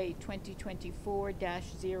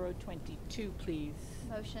 08-2024-022, please?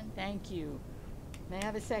 Motion. Thank you. May I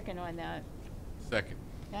have a second on that? Second.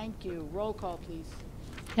 Thank you. Roll call, please.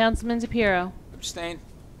 Councilman DePiero. Abstain.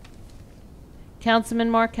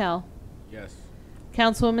 Councilman Markel. Yes.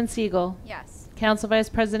 Councilwoman Siegel. Yes. Council Vice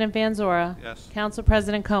President Van Zora. Yes. Council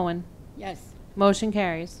President Cohen. Yes. Motion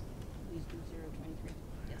carries. Please do 023.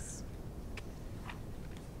 Yes.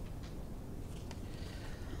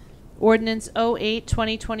 Ordinance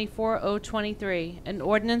 08-2024-023, an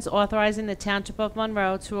ordinance authorizing the Township of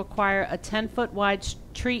Monroe to acquire a 10-foot wide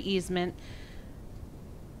tree easement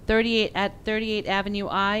 38 Avenue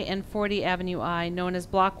I and 40 Avenue I, known as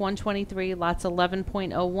Block 123, lots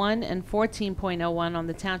 11.01 and 14.01 on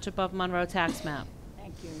the Township of Monroe tax map.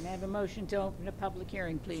 Thank you. May I have a motion to open a public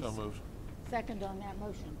hearing, please? So moved. Second on that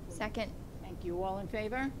motion, please. Second. Thank you. All in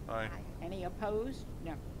favor? Aye. Any opposed?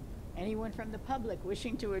 No. Anyone from the public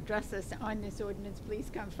wishing to address us on this ordinance, please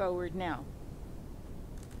come forward now.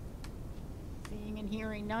 Seeing and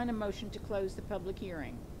hearing none, a motion to close the public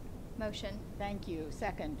hearing. Motion. Thank you.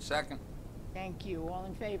 Second. Second. Thank you. All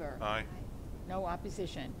in favor? Aye. No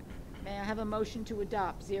opposition. May I have a motion to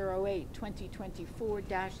adopt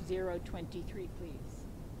 08-2024-023, please?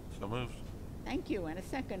 So moved. Thank you. And a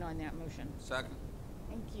second on that motion. Second.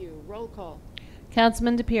 Thank you. Roll call.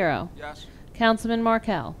 Councilman DePiero. Yes. Councilman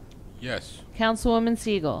Markel. Yes. Councilwoman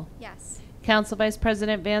Siegel. Yes. Council Vice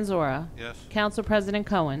President Van Zora. Yes. Council President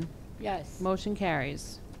Cohen. Yes. Motion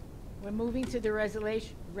carries. We're moving to the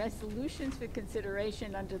resolutions for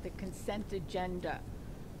consideration under the consent agenda.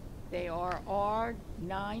 They are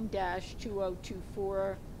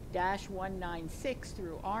R9-2024-196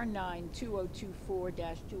 through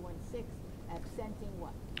R9-2024-216, absenting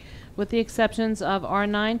what? With the exceptions of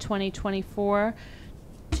R9, 2024,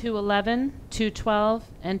 211, 212,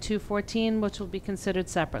 and 214, which will be considered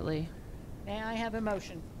separately. May I have a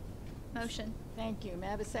motion? Motion. Thank you. May I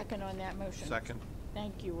have a second on that motion? Second.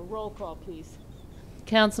 Thank you. A roll call, please.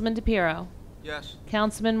 Councilman DePiero. Yes.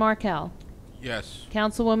 Councilman Markel. Yes.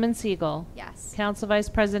 Councilwoman Siegel. Yes. Council Vice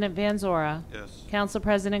President Van Zora. Yes. Council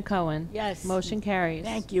President Cohen. Yes. Motion carries.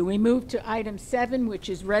 Thank you. We move to item 7, which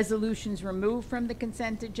is resolutions removed from the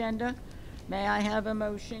consent agenda. May I have a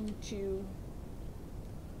motion to...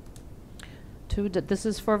 This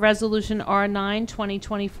is for Resolution R9,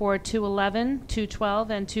 2024, 211, 212,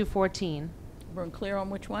 and 214. We're clear on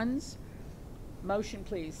which ones? Motion,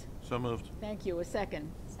 please. So moved. Thank you. A second.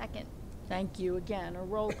 Second. Thank you again. A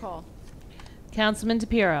roll call. Councilman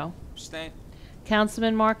DePiero. Abstain.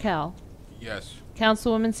 Councilman Markel. Yes.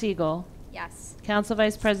 Councilwoman Siegel. Yes. Council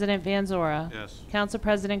Vice President Van Zora. Yes. Council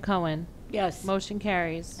President Cohen. Yes. Motion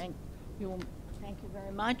carries. Thank you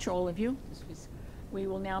very much, all of you. We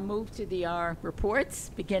will now move to our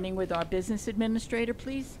reports, beginning with our business administrator,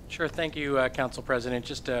 please. Sure. Thank you, Council President.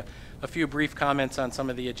 Just a few brief comments on some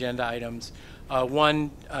of the agenda items.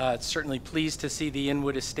 One, certainly pleased to see the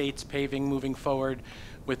Inwood Estates paving moving forward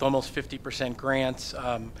with almost 50% grants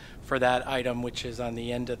for that item, which is on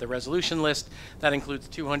the end of the resolution list. That includes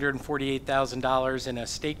 $248,000 in a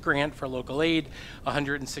state grant for local aid,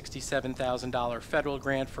 $167,000 federal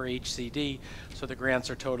grant for HCD, so the grants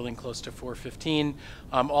are totaling close to $415,000.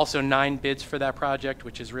 Also 9 bids for that project,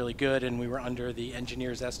 which is really good, and we were under the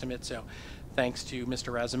engineer's estimate, so thanks to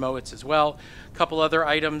Mr. Razumowitz as well. A couple other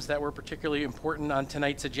items that were particularly important on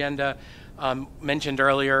tonight's agenda. mentioned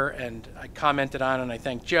earlier, and I commented on, and I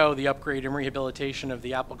thank Joe, the upgrade and rehabilitation of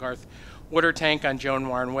the Applegarth water tank on Joan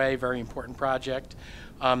Warren Way, very important project.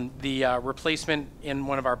 The replacement in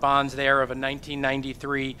one of our bonds there of a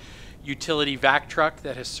 1993 utility vac truck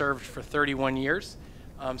that has served for 31 years.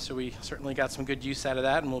 So we certainly got some good use out of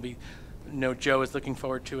that, and we'll be, Joe is looking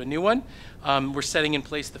forward to a new one. We're setting in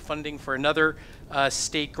place the funding for another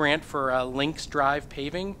state grant for Links Drive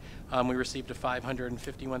paving. We received a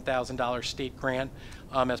 $551,000 state grant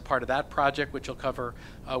as part of that project, which will cover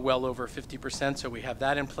well over 50%, so we have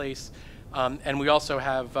that in place. And we also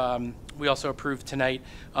have, we also approved tonight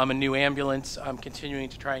a new ambulance, continuing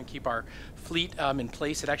to try and keep our fleet in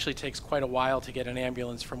place. It actually takes quite a while to get an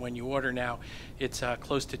ambulance from when you order now. It's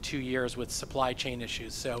close to 2 years with supply chain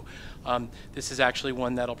issues. So this is actually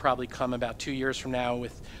one that'll probably come about 2 years from now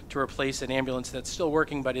to replace an ambulance that's still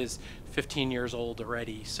working but is 15 years old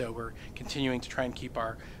already. So we're continuing to try and keep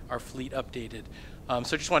our fleet updated.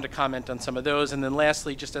 So just wanted to comment on some of those. And then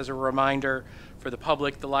lastly, just as a reminder for the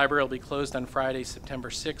public, the library will be closed on Friday, September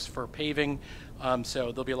 6th for paving.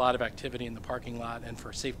 So there'll be a lot of activity in the parking lot, and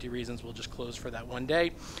for safety reasons, we'll just close for that one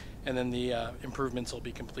day. And then the improvements will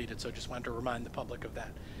be completed. So just wanted to remind the public of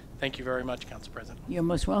that. Thank you very much, Council President. You're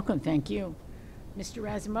most welcome. Thank you. Mr.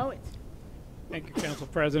 Razumowitz. Thank you, Council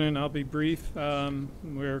President. I'll be brief.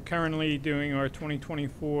 We're currently doing our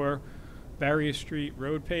 2024 various street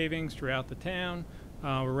road pavings throughout the town.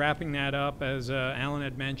 We're wrapping that up. As Alan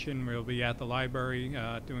had mentioned, we'll be at the library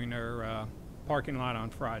doing our parking lot on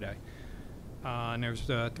Friday. And there's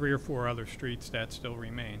 3 or 4 other streets that still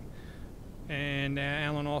remain. And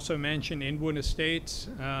Alan also mentioned Inwood Estates.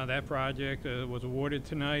 That project was awarded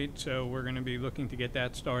tonight, so we're going to be looking to get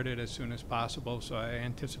that started as soon as possible. So I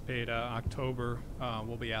anticipate October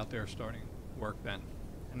we'll be out there starting work then.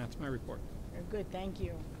 And that's my report. Very good. Thank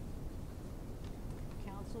you.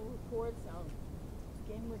 Council reports. I'll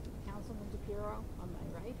begin with Councilman DePiero on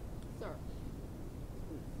my right. Sir.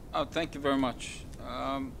 Oh, thank you very much.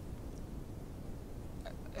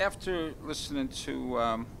 After listening to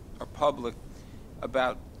our public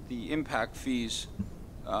about the impact fees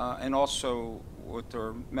and also with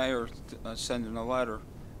our mayor sending a letter,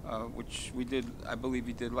 which we did, I believe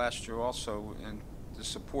he did last year also, and the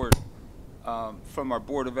support from our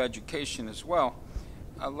Board of Education as well.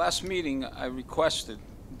 Last meeting, I requested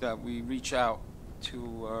that we reach out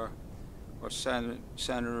to our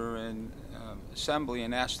senator and assembly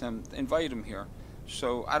and ask them, invite him here.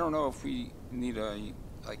 So I don't know if we need a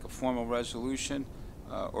formal resolution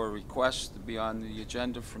or a request to be on the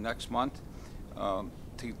agenda for next month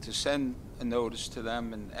to send a notice to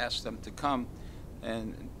them and ask them to come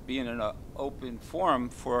and be in an open forum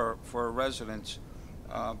for our residents,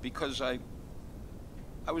 because I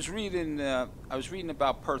was reading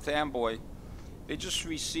about Perth Amboy. They just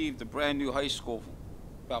received a brand new high school,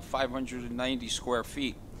 about 590 square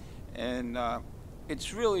feet, and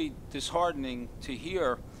it's really disheartening to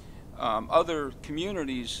hear other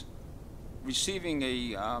communities receiving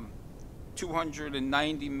a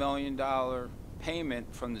 $290 million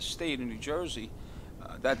payment from the state of New Jersey.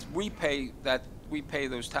 That we pay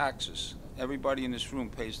those taxes. Everybody in this room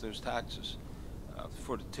pays those taxes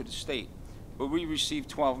to the state, but we receive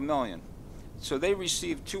 $12 million. So they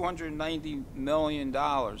received $290 million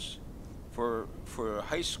for a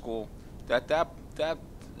high school that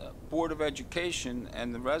Board of Education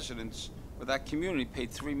and the residents of that community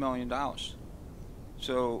paid $3 million.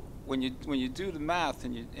 So when you do the math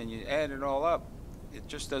and you add it all up, it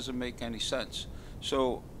just doesn't make any sense.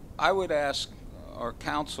 So I would ask our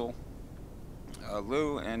council,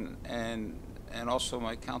 Lou, and also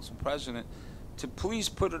my council president, to please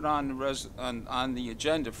put it on the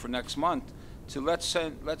agenda for next month. To let's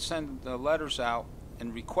send the letters out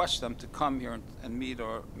and request them to come here and meet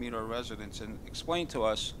our residents and explain to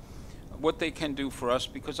us what they can do for us,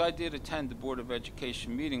 because I did attend the Board of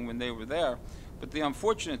Education meeting when they were there, but the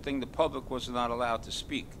unfortunate thing, the public was not allowed to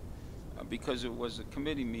speak because it was a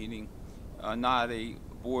committee meeting, not a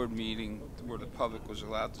board meeting where the public was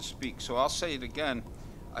allowed to speak. So I'll say it again.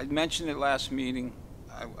 I mentioned it last meeting.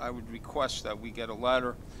 I would request that we get a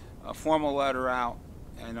letter, a formal letter out,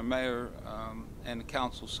 and the mayor and the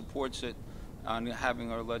council supports it on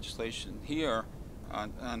having our legislation here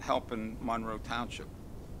on helping Monroe Township.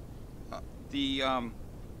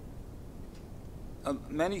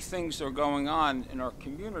 Many things are going on in our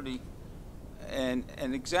community, and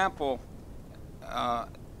an example,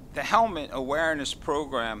 the helmet awareness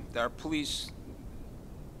program that our police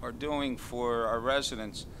are doing for our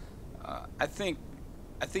residents, I think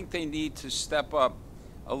they need to step up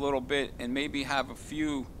a little bit and maybe have a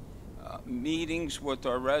few meetings with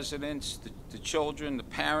our residents, the children, the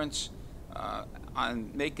parents,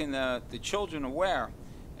 on making the children aware.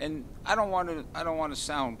 And I don't want to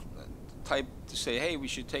sound type to say, hey, we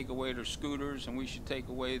should take away their scooters and we should take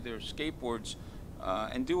away their skateboards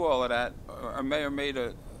and do all of that. Our mayor made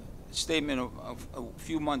a statement of a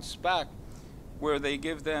few months back where they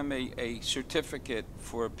give them a certificate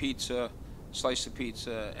for a pizza, slice of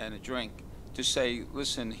pizza, and a drink to say,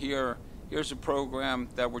 listen, here's a program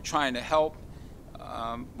that we're trying to help.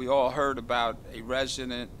 We all heard about a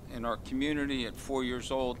resident in our community at 4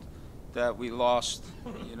 years old that we lost,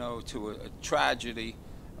 to a tragedy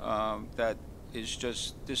that is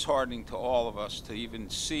just disheartening to all of us to even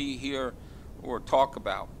see, hear, or talk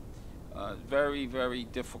about. Very, very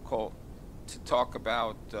difficult to talk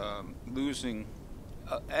about losing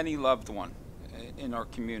any loved one in our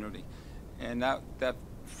community. And that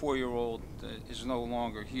 4-year-old is no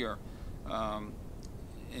longer here.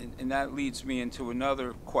 And that leads me into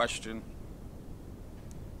another question.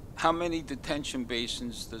 How many detention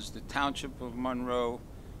basins does the Township of Monroe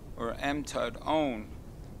or MTUD own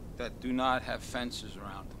that do not have fences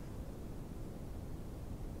around them?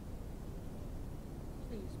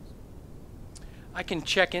 I can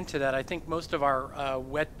check into that. I think most of our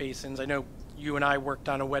wet basins, I know you and I worked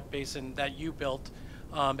on a wet basin that you built,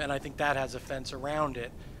 and I think that has a fence around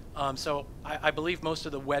it. So I believe most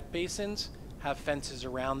of the wet basins have fences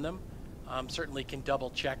around them. Certainly can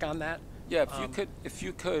double check on that. Yeah, if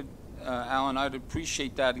you could, Alan, I'd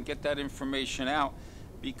appreciate that and get that information out,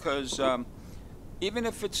 because even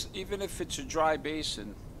if it's a dry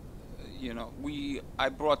basin, I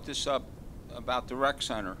brought this up about the rec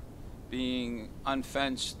center being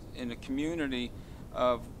unfenced in a community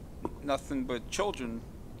of nothing but children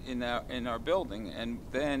in our building, and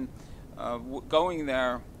then going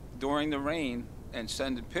there during the rain and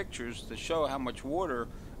sending pictures to show how much water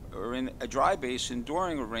are in a dry basin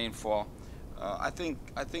during a rainfall. I think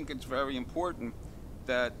it's very important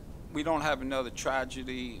that we don't have another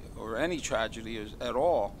tragedy or any tragedy at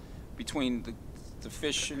all between the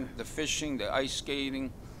fishing, the ice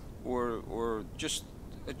skating, or just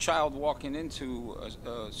a child walking into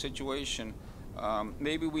a situation.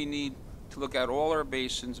 Maybe we need to look at all our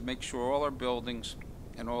basins, make sure all our buildings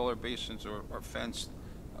and all our basins are fenced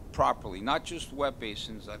properly, not just wet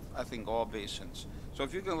basins, I think all basins. So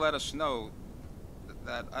if you can let us know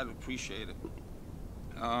that, I'd appreciate it.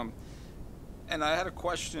 And I had a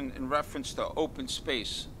question in reference to open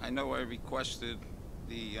space. I know I requested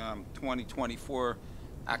the 2024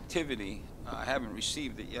 activity. I haven't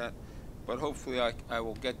received it yet, but hopefully I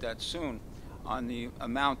will get that soon, on the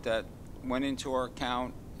amount that went into our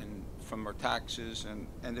account and from our taxes,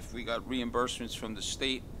 and if we got reimbursements from the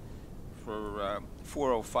state for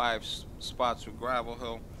 405 spots with Gravel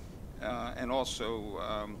Hill. And also,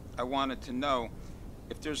 I wanted to know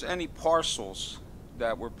if there's any parcels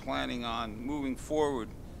that we're planning on moving forward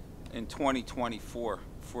in 2024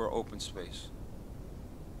 for open space.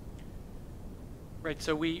 Right,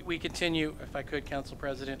 so we continue, if I could, Council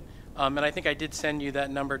President, and I think I did send you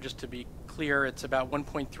that number just to be clear. It's about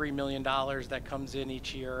 $1.3 million that comes in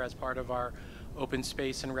each year as part of our Open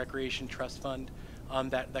Space and Recreation Trust Fund.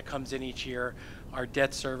 That comes in each year. Our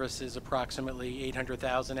debt service is approximately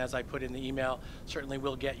 $800,000, as I put in the email. Certainly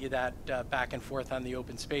we'll get you that back and forth on the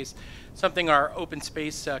open space. Something our open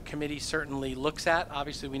space committee certainly looks at.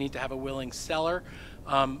 Obviously we need to have a willing seller.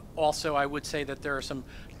 Also, I would say that there are some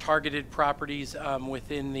targeted properties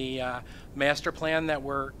within the master plan that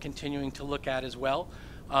we're continuing to look at as well.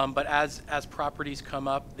 But as properties come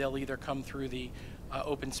up, they'll either come through the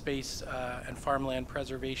Open Space and Farmland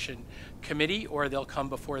Preservation Committee, or they'll come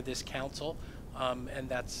before this council, and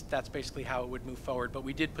that's basically how it would move forward. But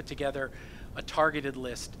we did put together a targeted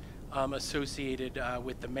list associated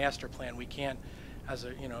with the master plan. We can't, as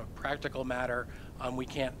a practical matter, we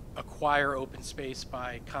can't acquire open space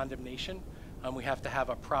by condemnation. We have to have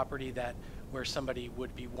a property where somebody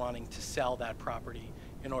would be wanting to sell that property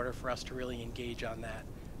in order for us to really engage on that,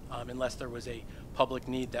 unless there was a public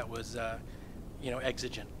need that was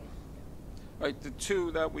exigent. Right, the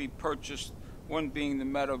two that we purchased, one being the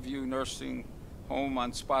Meadowview Nursing Home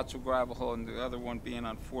on Spotswood Gravel Hill, and the other one being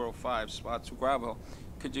on 405 Spotswood Gravel Hill.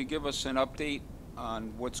 Could you give us an update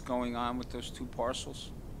on what's going on with those two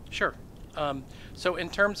parcels? Sure. So in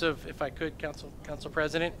terms of, if I could, Council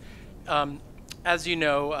President, as you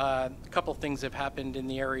know, a couple things have happened in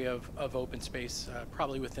the area of open space,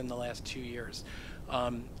 probably within the last 2 years.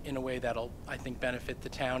 In a way that'll, I think, benefit the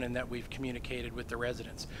town and that we've communicated with the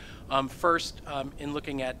residents. First, in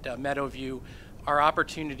looking at Meadowview, our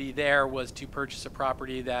opportunity there was to purchase a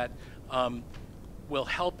property that will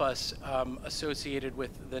help us associated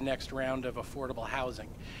with the next round of affordable housing.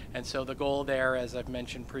 And so the goal there, as I've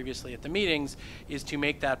mentioned previously at the meetings, is to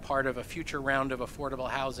make that part of a future round of affordable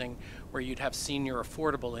housing where you'd have senior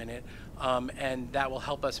affordable in it, and that will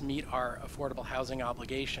help us meet our affordable housing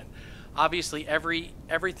obligation. Obviously,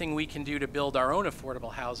 everything we can do to build our own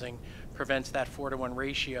affordable housing prevents that 4-to-1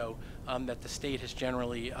 ratio that the state has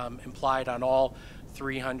generally implied on all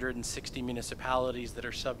 360 municipalities that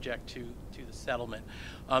are subject to the settlement.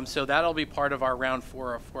 So that'll be part of our round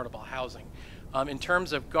 4 affordable housing. In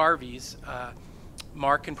terms of Garvey's,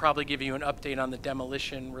 Mark can probably give you an update on the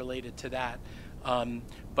demolition related to that.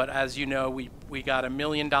 But as you know, we got $1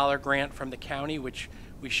 million grant from the county, which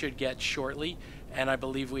we should get shortly, and I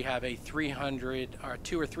believe we have a $200,000 or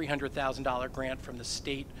 $300,000 grant from the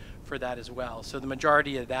state for that as well. So the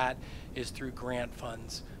majority of that is through grant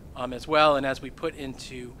funds as well. And as we put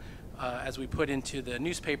into the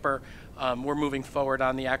newspaper, we're moving forward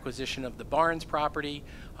on the acquisition of the Barnes property,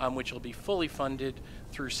 which will be fully funded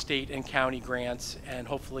through state and county grants, and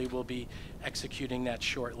hopefully we'll be executing that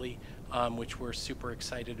shortly, which we're super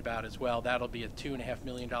excited about as well. That'll be a $2.5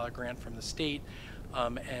 million grant from the state,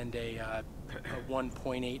 and a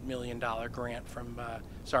 $1.8 million grant from,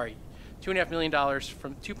 $2.5 million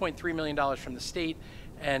from $2.3 million from the state,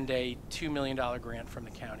 and a $2 million grant from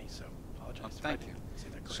the county. So apologize. Thank you.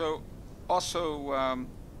 So also,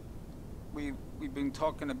 we've been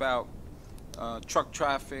talking about truck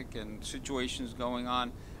traffic and situations going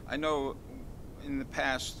on. I know in the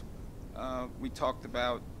past we talked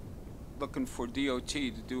about looking for DOT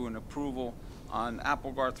to do an approval on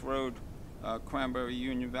Applegarth Road, Cranberry,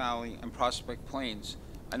 Union Valley, and Prospect Plains.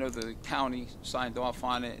 I know the county signed off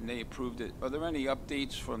on it and they approved it. Are there any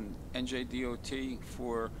updates from NJDOT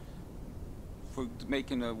for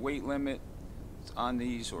making a weight limit on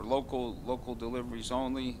these, or local deliveries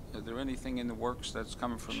only? Is there anything in the works that's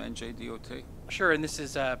coming from NJDOT? Sure, and this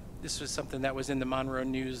was something that was in the Monroe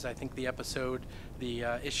News, I think the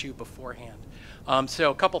issue beforehand. So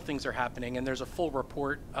a couple things are happening, and there's a full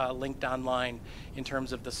report linked online in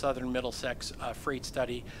terms of the Southern Middlesex freight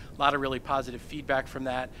study. A lot of really positive feedback from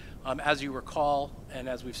that. As you recall, and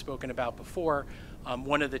as we've spoken about before,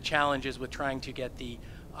 one of the challenges with trying to get the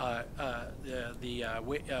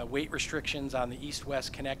weight restrictions on the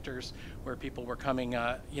east-west connectors, where people were coming,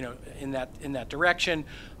 in that direction,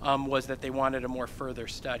 was that they wanted a more further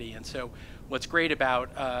study. And so, what's great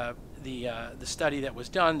about the study that was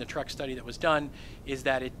done, the truck study that was done, is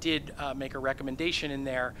that it did make a recommendation in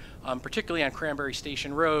there, particularly on Cranberry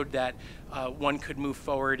Station Road, that one could move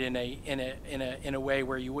forward in a way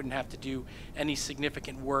where you wouldn't have to do any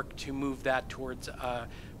significant work to move that towards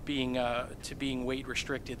being weight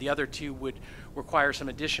restricted. The other two would require some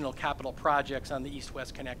additional capital projects on the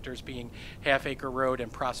east-west connectors, being Half Acre Road and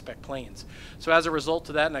Prospect Plains. So as a result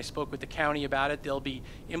of that, and I spoke with the county about it, they'll be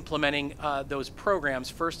implementing those programs.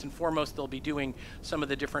 First and foremost, they'll be doing some of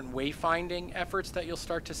the different wayfinding efforts that you'll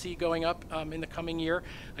start to see going up in the coming year.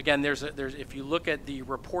 Again, if you look at the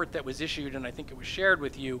report that was issued, and I think it was shared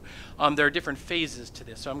with you, there are different phases to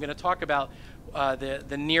this. So I'm going to talk about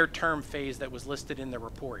the near-term phase that was listed in the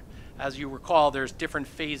report. As you recall, there's different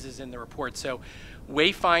phases in the report. So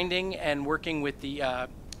wayfinding and working with the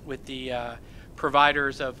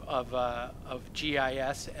providers of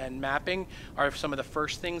GIS and mapping are some of the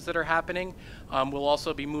first things that are happening. We'll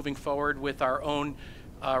also be moving forward with our own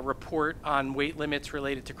report on weight limits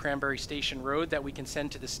related to Cranberry Station Road that we can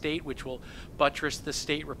send to the state, which will buttress the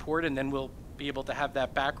state report, and then we'll be able to have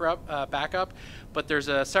that backup. But there's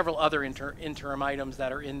several other interim items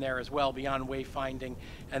that are in there as well beyond wayfinding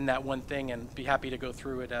and that one thing, and be happy to go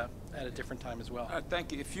through it at a different time as well.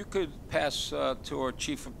 Thank you. If you could pass to our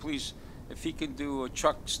chief of police, if he could do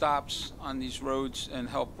truck stops on these roads and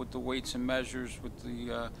help with the weights and measures with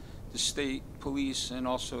the state police and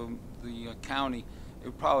also the county, it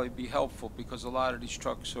would probably be helpful, because a lot of these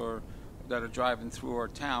trucks that are driving through our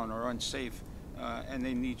town are unsafe, and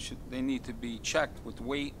they need to be checked with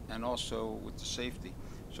weight and also with the safety.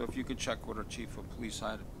 So if you could check with our chief of police,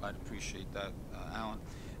 I'd appreciate that, Alan.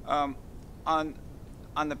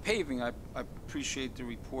 On the paving, I appreciate the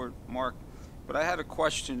report, Mark, but I had a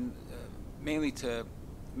question mainly to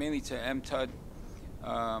MTUD,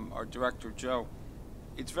 our director Joe.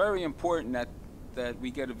 It's very important that we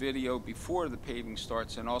get a video before the paving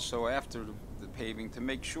starts and also after the paving, to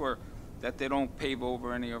make sure that they don't pave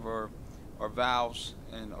over any of our valves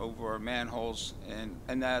and over our manholes,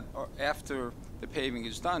 and that after the paving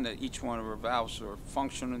is done, that each one of our valves are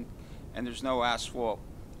functioning and there's no asphalt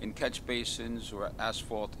in catch basins or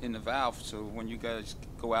asphalt in the valve. So when you guys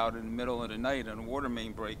go out in the middle of the night on a water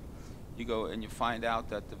main break, you go and you find out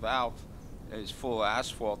that the valve is full of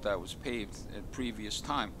asphalt that was paved at previous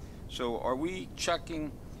time. So are we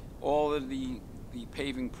checking all of the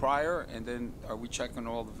paving prior, and then are we checking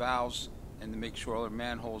all the valves and to make sure all the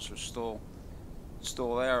manholes are still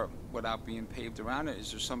there without being paved around it?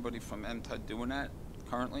 Is there somebody from MTUD doing that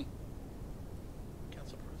currently?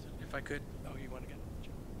 Council President, if I could. Oh, you want to get?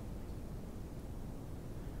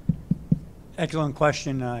 Excellent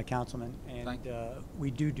question, Councilman. And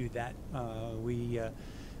we do that.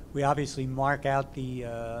 We obviously mark out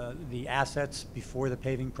the assets before the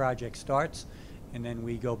paving project starts, and then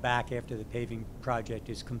we go back after the paving project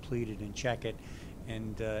is completed and check it.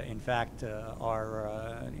 And in fact,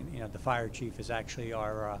 the fire chief is actually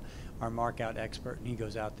our mark-out expert, and he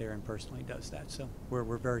goes out there and personally does that. So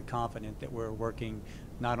we're very confident that we're working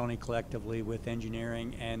not only collectively with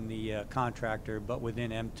engineering and the contractor, but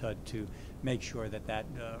within MTUD to make sure that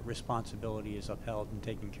responsibility is upheld and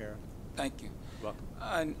taken care of. Thank you. You're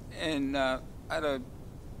welcome. And I had a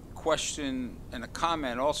question and a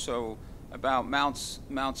comment also about Mounts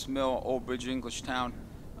Mill, Old Bridge, Englishtown.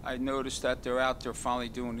 I noticed that they're out there finally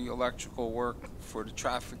doing the electrical work for the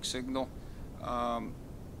traffic signal.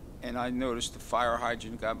 And I noticed the fire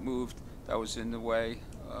hydrant got moved. That was in the way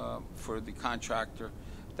for the contractor.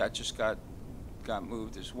 That just got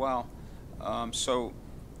moved as well. So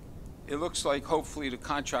it looks like hopefully the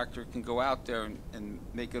contractor can go out there and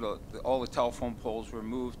make it all the telephone poles were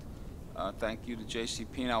moved. Thank you to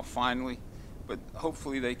JCP now finally. But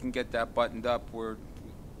hopefully they can get that buttoned up where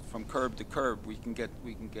from curb to curb we can get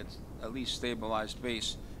at least stabilized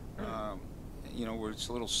base, where it's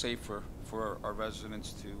a little safer for our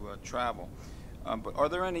residents to travel. But are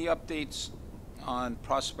there any updates on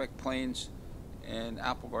Prospect Plains and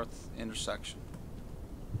Applegarth intersection?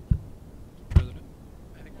 President,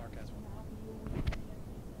 I think Mark has one.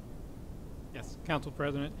 Yes, Council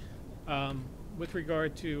President. With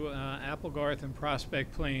regard to Applegarth and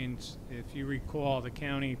Prospect Plains, if you recall, the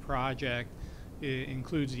county project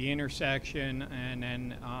includes the intersection and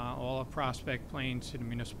then all of Prospect Plains to the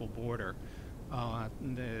municipal border.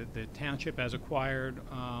 The township has acquired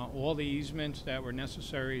all the easements that were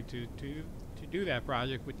necessary to do that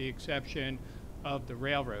project, with the exception of the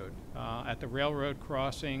railroad. At the railroad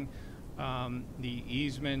crossing, the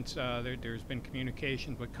easements, there's been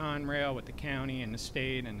communications with Conrail, with the county and the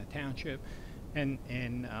state and the township, and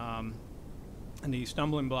the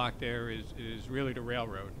stumbling block there is really the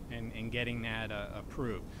railroad and getting that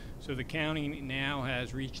approved. So the county now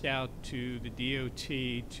has reached out to the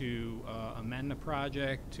DOT to amend the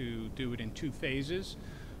project to do it in 2 phases,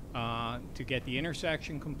 to get the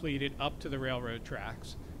intersection completed up to the railroad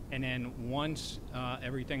tracks. And then once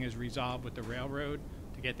everything is resolved with the railroad,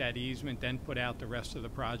 to get that easement, then put out the rest of the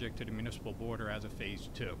project to the municipal border as a phase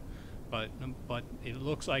 2. But it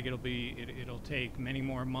looks like it'll take many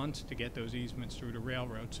more months to get those easements through the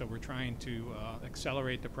railroad. So we're trying to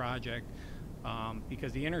accelerate the project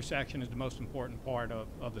because the intersection is the most important part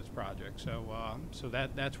of this project. So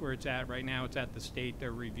that's where it's at right now. It's at the state.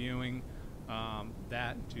 They're reviewing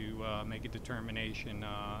that to make a determination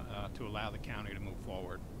to allow the county to move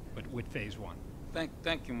forward, but with phase 1.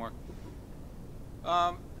 Thank you, Mark.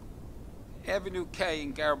 Avenue K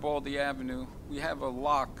and Garibaldi Avenue, we have a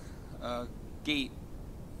lock gate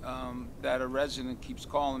that a resident keeps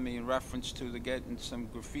calling me in reference to. They're getting some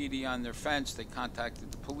graffiti on their fence. They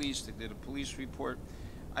contacted the police. They did a police report.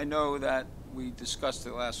 I know that we discussed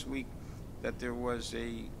it last week that there was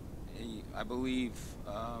I believe,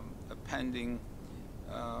 a pending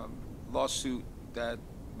lawsuit that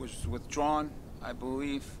was withdrawn, I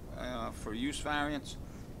believe, for use variance.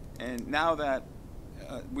 And now that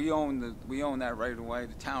we own that right away,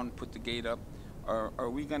 the town put the gate up. Are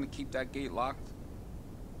we going to keep that gate locked?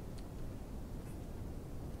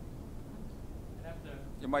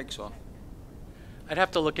 Your mic's off. I'd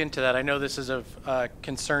have to look into that. I know this is of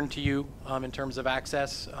concern to you in terms of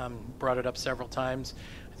access. Brought it up several times.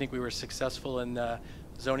 I think we were successful in the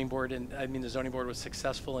zoning board, and the zoning board was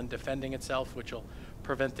successful in defending itself, which will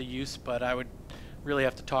prevent the use. But I would really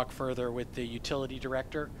have to talk further with the utility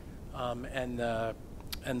director and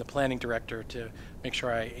the planning director to make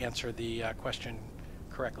sure I answer the question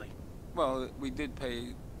correctly. Well, we did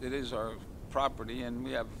pay. It is our property, and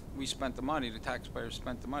we spent the money. The taxpayers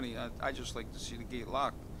spent the money. I just like to see the gate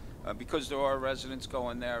locked because there are residents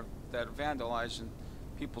going there that are vandalizing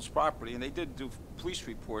people's property, and they did do police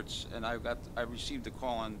reports. And I received a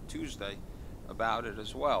call on Tuesday about it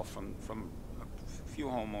as well from a few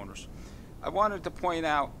homeowners. I wanted to point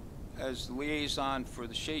out, as the liaison for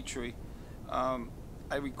the shade tree,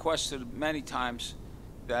 I requested many times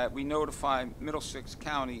that we notify Middlesex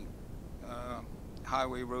County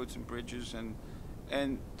highway, roads, and bridges,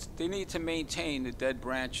 And they need to maintain the dead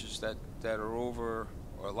branches that are over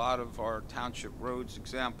a lot of our township roads.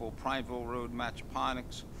 Example, Prineville Road,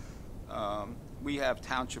 Matchaponics. We have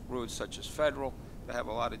township roads such as Federal that have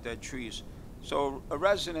a lot of dead trees. So a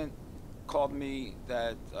resident called me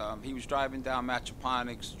that he was driving down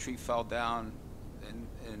Matchaponics, a tree fell down,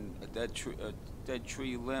 and a dead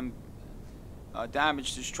tree limb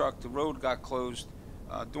damaged his truck. The road got closed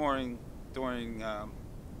during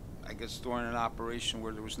I guess during an operation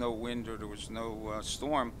where there was no wind or there was no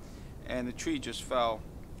storm, and the tree just fell,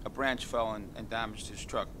 a branch fell and damaged his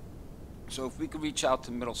truck. So if we could reach out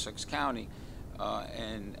to Middlesex County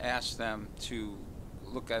and ask them to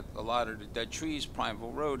look at a lot of the dead trees,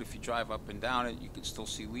 Prineville Road, if you drive up and down it, you can still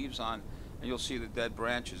see leaves on, and you'll see the dead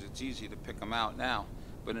branches. It's easy to pick them out now,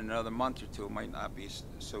 but in another month or two it might not be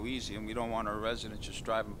so easy, and we don't want our residents just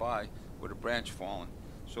driving by with a branch falling.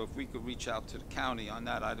 So if we could reach out to the county on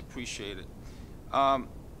that, I'd appreciate it.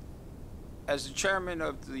 As the chairman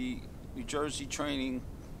of the New Jersey Training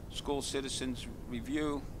School Citizens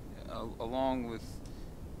Review, along with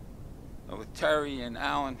Terry and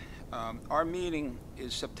Alan, our meeting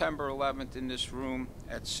is September 11th in this room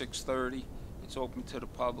at 6:30. It's open to the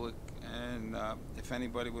public, and if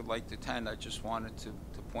anybody would like to attend, I just wanted to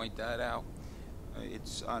point that out.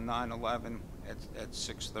 It's on 9/11 at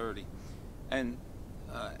 6:30. And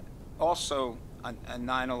also on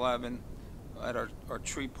 9/11 at our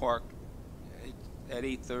tree park at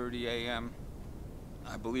 8:30 a.m.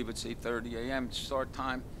 I believe it's 8:30 a.m. start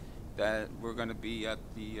time, that we're going to be at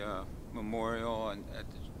the memorial and at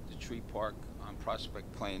the tree park on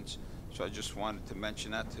Prospect Plains. So I just wanted to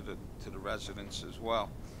mention that to the residents as well.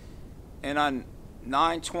 And on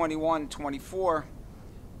 9/21/24,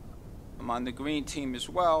 I'm on the green team as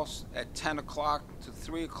well. At 10 o'clock to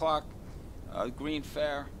 3 o'clock, Green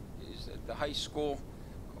Fair is at the high school.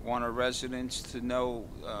 I want our residents to know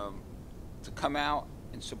to come out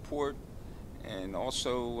and support, and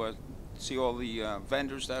also see all the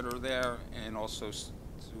vendors that are there, and also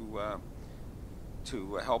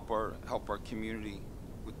to help our community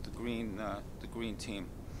with the green team.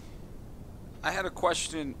 I had a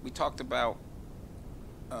question. We talked about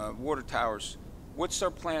water towers. What's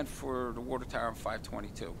our plan for the water tower on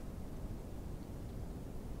 522?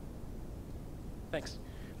 Thanks.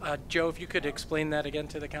 Joe, if you could explain that again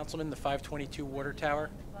to the councilman, the 522 water tower.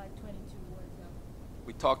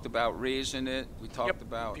 We talked about raising it. We talked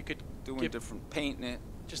about doing different, painting it.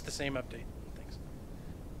 Just the same update. Thanks.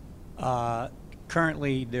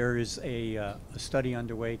 Currently, there is a study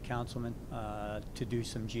underway, Councilman, to do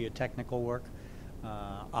some geotechnical work.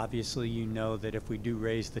 Obviously, you know that if we do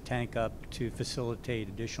raise the tank up to facilitate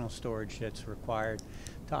additional storage that's required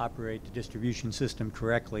to operate the distribution system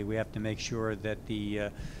correctly, we have to make sure that the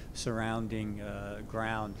surrounding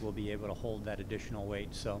ground will be able to hold that additional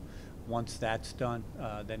weight. So once that's done,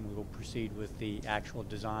 then we will proceed with the actual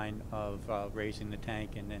design of raising the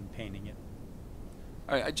tank and then painting it.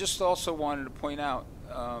 All right, I just also wanted to point out,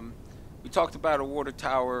 we talked about a water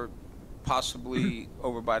tower possibly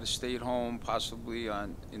over by the State Home, possibly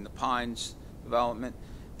in the Pines development.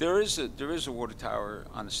 There is a water tower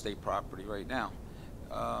on the state property right now.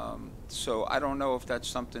 So I don't know if that's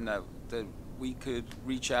something that we could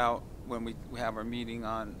reach out when we have our meeting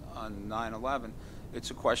on 9/11. It's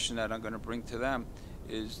a question that I'm going to bring to them.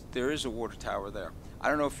 There is a water tower there. I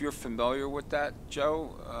don't know if you're familiar with that,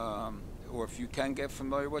 Joe, or if you can get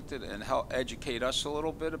familiar with it and help educate us a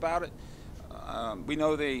little bit about it. We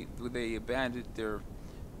know they abandoned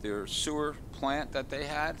their sewer plant that they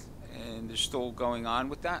had, and they're still going on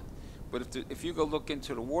with that. But if you go look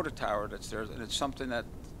into the water tower that's there, and it's something that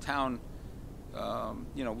the town,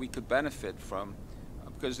 we could benefit from,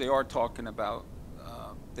 because they are talking about,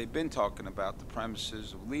 they've been talking about the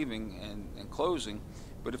premises of leaving and closing.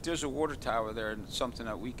 But if there's a water tower there and it's something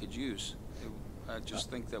that we could use, I just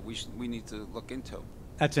think that we need to look into.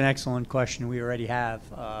 That's an excellent question. We already have.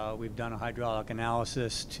 We've done a hydraulic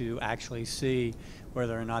analysis to actually see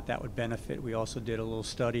whether or not that would benefit. We also did a little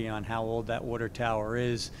study on how old that water tower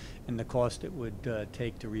is and the cost it would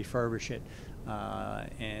take to refurbish it.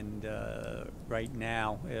 Right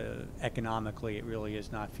now, economically, it really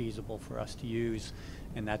is not feasible for us to use,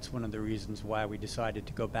 and that's one of the reasons why we decided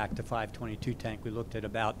to go back to 522 tank. We looked at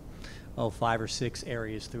about 5 or 6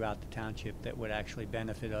 areas throughout the township that would actually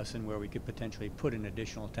benefit us and where we could potentially put an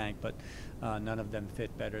additional tank, but none of them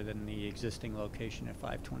fit better than the existing location at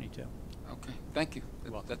 522. Okay, thank you.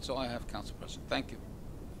 That's all I have, Council President. Thank you.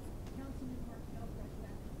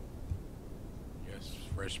 Yes,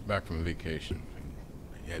 fresh back from vacation,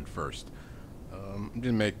 head first. I'm going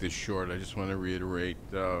to make this short. I just want to reiterate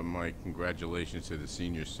my congratulations to the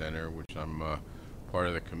Senior Center, which I'm part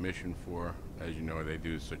of the commission for. As you know, they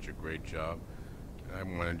do such a great job. And I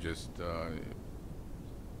want to just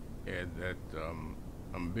add that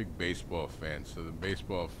I'm a big baseball fan, so the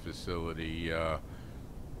baseball facility, I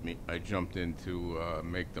jumped in to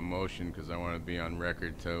make the motion because I want to be on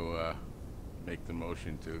record to make the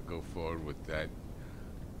motion to go forward with that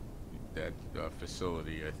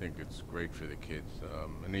facility. I think it's great for the kids.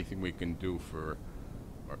 Anything we can do for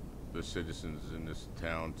the citizens in this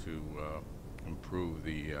town to improve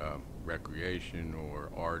the recreation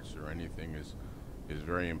or arts or anything is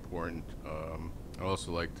very important. I'd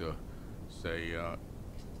also like to say,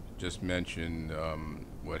 just mention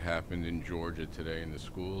what happened in Georgia today in the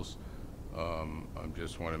schools. I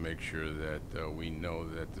just want to make sure that we know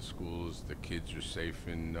that the schools, the kids are safe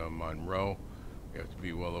in Monroe. We have to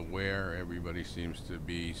be well aware. Everybody seems to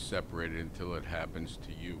be separated until it happens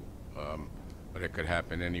to you. But it could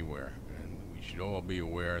happen anywhere. And we should all be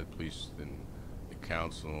aware, the police and the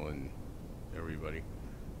council and everybody.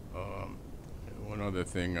 One other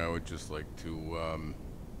thing, I would just like to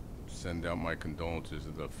send out my condolences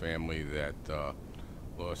to the family that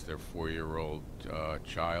lost their 4-year-old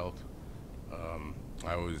child.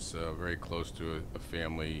 I was very close to a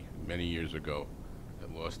family many years ago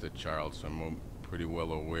that lost a child, so I'm pretty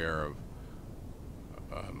well aware of.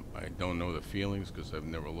 I don't know the feelings because I've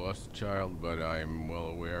never lost a child, but I'm well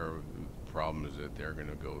aware of the problems that they're going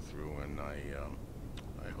to go through, and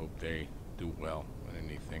I hope they do well in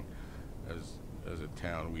anything. As a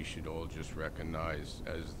town, we should all just recognize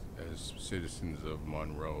as citizens of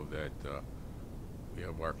Monroe that we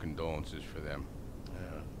have our condolences for them.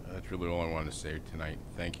 That's really all I wanted to say tonight.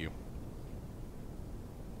 Thank you.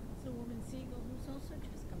 Councilwoman Siegel, who's also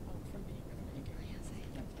just come home from being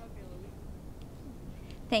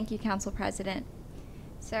Thank you, Council President.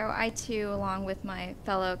 So I too, along with my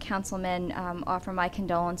fellow councilmen, offer my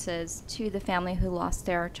condolences to the family who lost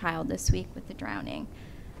their child this week with the drowning.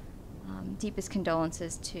 Deepest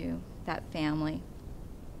condolences to that family.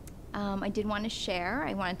 I did want to share,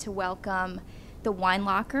 I wanted to welcome the Wine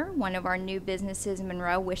Locker, one of our new businesses in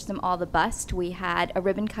Monroe. Wish them all the best. We had a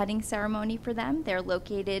ribbon cutting ceremony for them. They're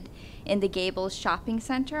located in the Gables Shopping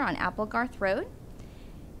Center on Applegarth Road.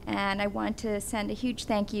 And I want to send a huge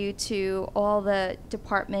thank you to all the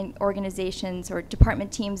department organizations or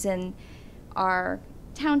department teams in our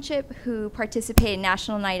township who participated in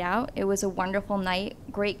National Night Out. It was a wonderful night,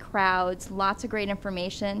 great crowds, lots of great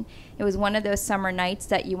information. It was one of those summer nights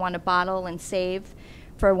that you want to bottle and save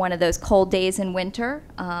for one of those cold days in winter.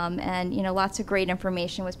 And you know, lots of great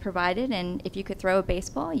information was provided, and if you could throw a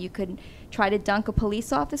baseball, you could try to dunk a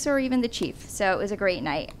police officer or even the chief. So it was a great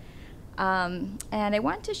night. And I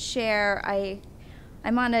want to share,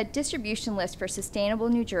 I'm on a distribution list for Sustainable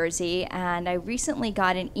New Jersey, and I recently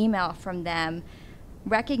got an email from them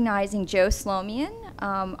recognizing Joe Slomian,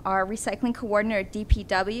 our recycling coordinator at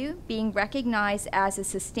DPW, being recognized as a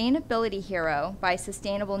sustainability hero by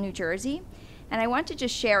Sustainable New Jersey. And I want to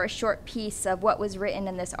just share a short piece of what was written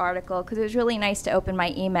in this article, because it was really nice to open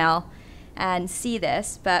my email and see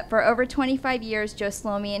this. But for over 25 years, Joe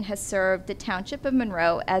Slomian has served the Township of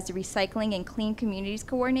Monroe as the Recycling and Clean Communities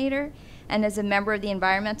Coordinator and as a member of the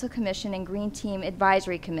Environmental Commission and Green Team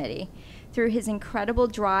Advisory Committee. Through his incredible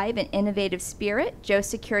drive and innovative spirit, Joe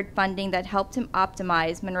secured funding that helped him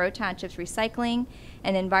optimize Monroe Township's recycling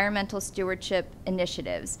and environmental stewardship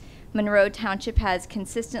initiatives. Monroe Township has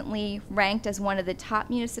consistently ranked as one of the top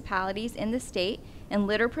municipalities in the state in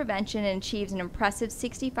litter prevention and achieves an impressive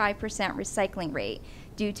 65% recycling rate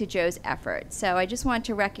due to Joe's efforts. So I just want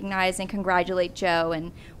to recognize and congratulate Joe,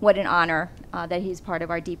 and what an honor that he's part of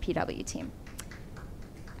our DPW team.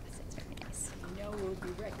 It's very nice. You know, we'll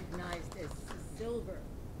be recognized as silver.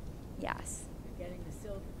 Yes. We're getting the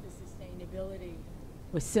silver for sustainability.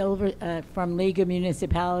 With silver from League of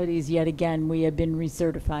Municipalities, yet again, we have been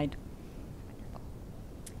recertified.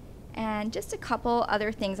 And just a couple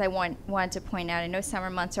other things I wanted to point out. I know summer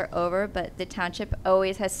months are over, but the township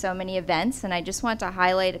always has so many events, and I just want to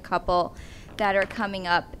highlight a couple that are coming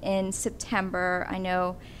up in September. I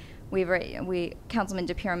know Councilman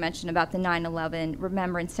DePiero mentioned about the 9/11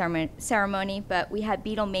 Remembrance ceremony, but we have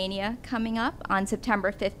Beatlemania coming up on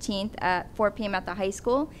September 15th at 4 p.m. at the high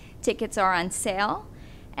school. Tickets are on sale.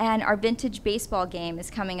 And our vintage baseball game is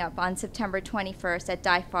coming up on September 21st at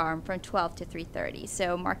Dye Farm from 12 to 3:30.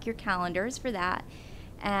 So mark your calendars for that.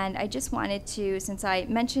 And I just wanted to, since I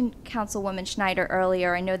mentioned Councilwoman Schneider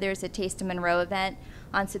earlier, I know there's a Taste of Monroe event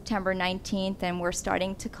on September 19th, and we're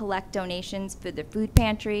starting to collect donations for the food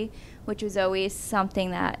pantry, which was always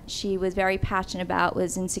something that she was very passionate about,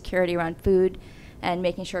 was insecurity around food and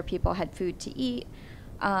making sure people had food to eat.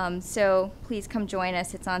 So please come join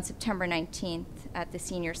us. It's on September 19th. at the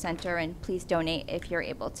Senior Center, and please donate if you're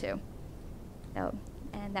able to. So,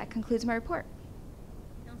 and that concludes my report.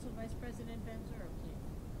 Council Vice President Benzura, please.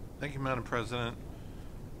 Thank you, Madam President.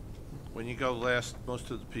 When you go last,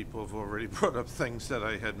 most of the people have already brought up things that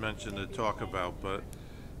I had mentioned to talk about, but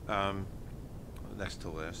next to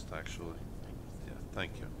last, actually. Yeah,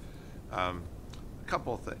 thank you. A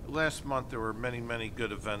couple of things. Last month, there were many, many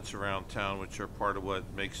good events around town, which are part of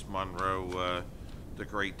what makes Monroe the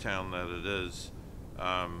great town that it is.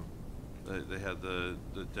 They had the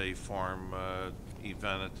Day Farm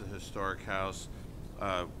event at the Historic House.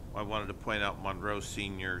 I wanted to point out Monroe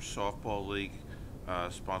Senior Softball League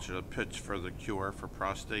sponsored a pitch for the cure for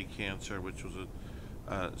prostate cancer, which was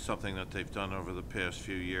something that they've done over the past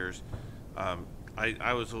few years.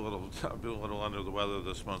 I was a little under the weather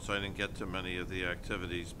this month, so I didn't get to many of the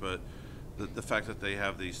activities, but the fact that they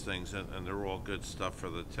have these things and they're all good stuff for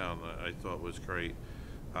the town, I thought was great.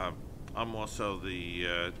 I'm also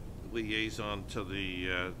the liaison to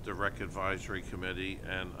the Rec Advisory Committee,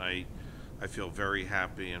 and I feel very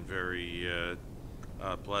happy and very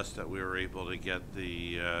blessed that we were able to get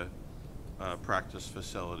the practice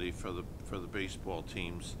facility for the baseball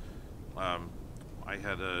teams. I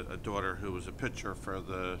had a daughter who was a pitcher for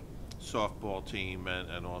the softball team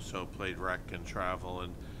and also played rec and travel,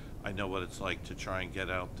 and I know what it's like to try and get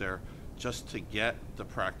out there. Just to get the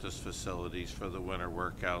practice facilities for the winter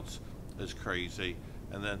workouts is crazy,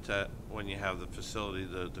 and then when you have the facility,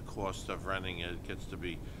 the cost of renting it gets to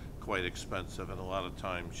be quite expensive, and a lot of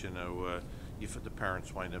times, you know, the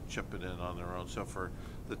parents wind up chipping in on their own. So for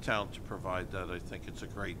the town to provide that, I think it's a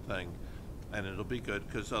great thing, and it'll be good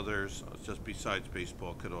because others, just besides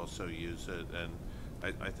baseball, could also use it, and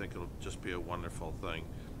I think it'll just be a wonderful thing.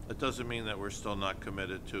 It doesn't mean that we're still not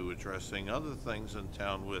committed to addressing other things in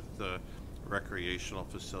town with recreational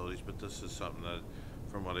facilities, but this is something that,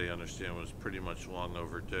 from what I understand, was pretty much long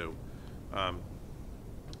overdue.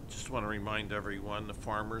 Just want to remind everyone the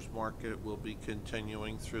farmers market will be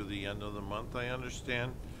continuing through the end of the month, I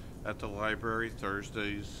understand, at the library,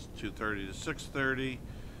 Thursdays 2:30 to 6:30.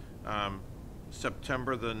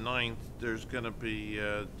 September the 9th, there's going to be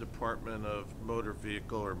Department of Motor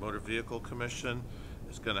Vehicle Commission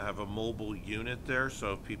is going to have a mobile unit there,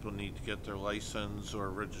 so if people need to get their license or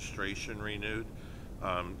registration renewed,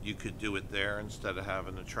 you could do it there instead of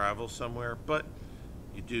having to travel somewhere, but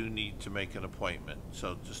you do need to make an appointment,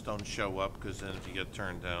 so just don't show up, because then if you get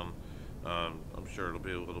turned down, I'm sure it'll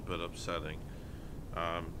be a little bit upsetting.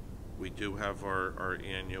 We do have our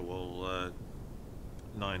annual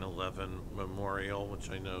 9/11 memorial, which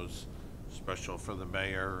I know is special for the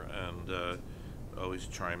mayor, and always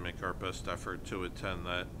try and make our best effort to attend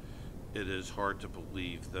that. It is hard to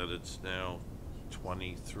believe that it's now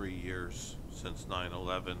 23 years since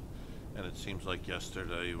 9/11, and it seems like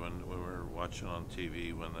yesterday when we were watching on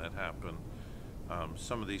TV when that happened.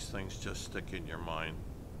 Some of these things just stick in your mind.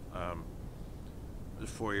 A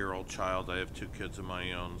 4-year-old child, I have 2 kids of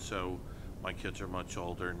my own, so my kids are much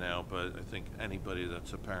older now, but I think anybody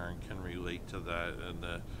that's a parent can relate to that, and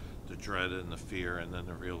the dread and the fear, and then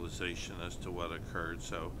the realization as to what occurred.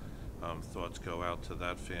 So thoughts go out to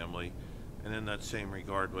that family. And in that same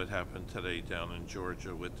regard, what happened today down in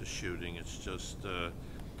Georgia with the shooting, it's just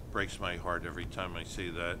breaks my heart every time I see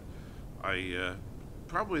that.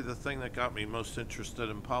 Probably the thing that got me most interested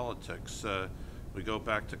in politics, we go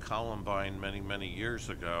back to Columbine many years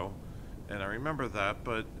ago, and I remember that,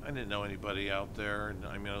 but I didn't know anybody out there, and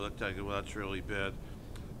I mean, I looked at it, well, that's really bad.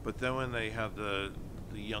 But then when they had the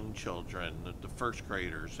young children, the first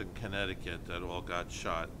graders in Connecticut that all got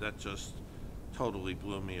shot, that just totally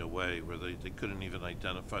blew me away, where they couldn't even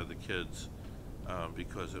identify the kids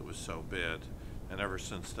because it was so bad. And ever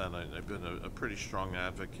since then, I've been a pretty strong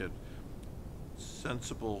advocate.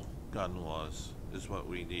 Sensible gun laws is what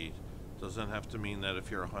we need. Doesn't have to mean that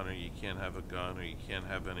if you're a hunter you can't have a gun or you can't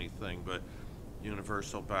have anything, but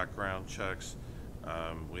universal background checks.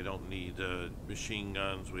 We don't need machine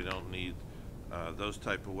guns. We don't need those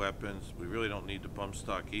type of weapons. We really don't need the bump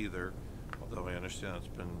stock either, although I understand it's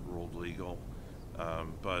been ruled legal.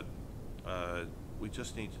 But we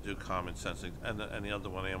just need to do common sense. And the other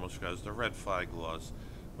one I almost forgot is the red flag laws.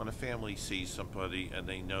 When a family sees somebody and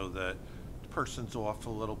they know that the person's off a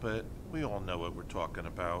little bit, we all know what we're talking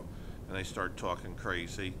about, and they start talking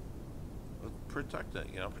crazy, protect it,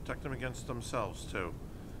 protect them against themselves too.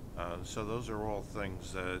 So those are all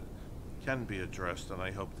things that can be addressed, and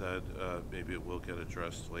I hope that maybe it will get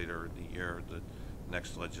addressed later in the year, the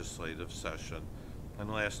next legislative session.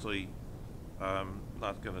 And lastly,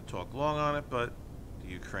 not going to talk long on it, but the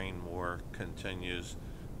Ukraine war continues.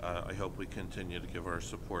 I hope we continue to give our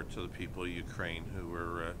support to the people of Ukraine who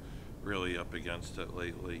are really up against it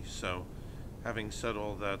lately. So having said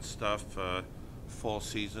all that stuff, fall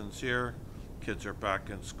season's here. Kids are back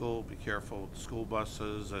in school. Be careful with school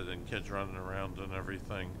buses and kids running around and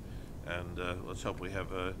everything. And let's hope we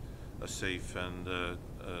have a safe and a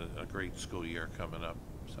great school year coming up.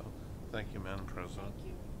 So thank you, Madam President. Thank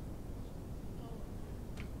you.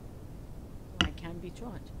 I can be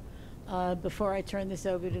taught. Before I turn this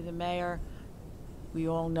over to the mayor, we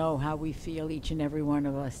all know how we feel, each and every one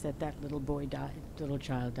of us, that little boy died, little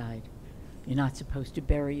child died. You're not supposed to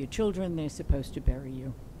bury your children, they're supposed to bury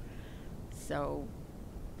you. So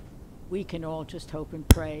we can all just hope and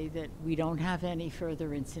pray that we don't have any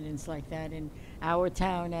further incidents like that in our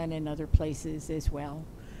town and in other places as well.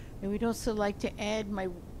 And we'd also like to add my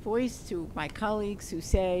voice to my colleagues who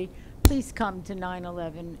say, please come to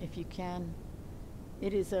 9/11 if you can.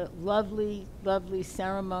 It is a lovely, lovely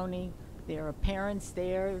ceremony. There are parents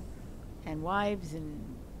there and wives and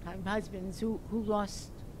husbands who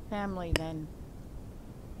lost family then.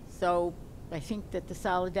 So I think that the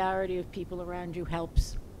solidarity of people around you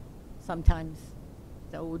helps sometimes.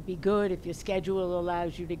 So it would be good if your schedule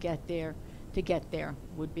allows you to get there,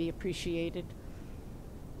 would be appreciated.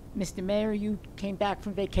 Mr. Mayor, you came back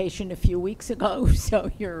from vacation a few weeks ago,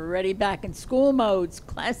 so you're already back in school modes.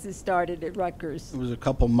 Classes started at Rutgers. It was a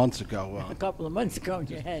couple months ago. A couple of months ago in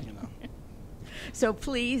your head. You know. So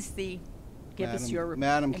please, give us your...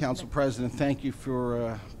 Madam Council President, thank you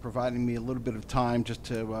for providing me a little bit of time just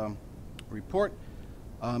to report.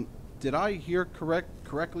 Did I hear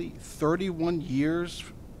correctly? 31 years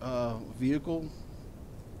vehicle?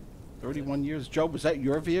 31 years. Joe, was that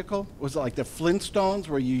your vehicle? Was it like the Flintstones?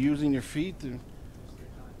 Were you using your feet?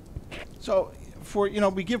 So,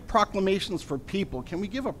 we give proclamations for people. Can we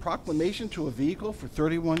give a proclamation to a vehicle for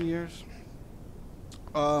 31 years?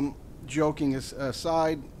 Joking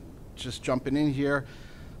aside, just jumping in here,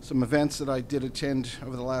 some events that I did attend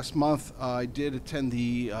over the last month. I did attend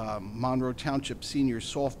the Monroe Township Senior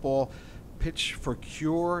Softball Pitch for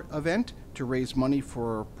Cure event to raise money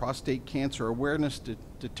for prostate cancer awareness,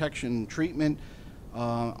 detection, and treatment.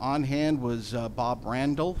 On hand was Bob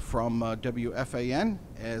Randall from WFAN,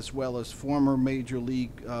 as well as former Major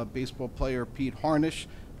League Baseball player Pete Harnish,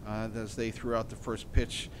 as they threw out the first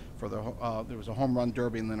pitch for there was a home run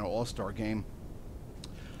derby and then an all-star game.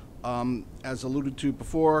 As alluded to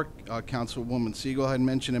before, Councilwoman Siegel had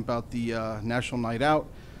mentioned about the National Night Out.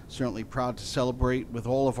 Certainly proud to celebrate with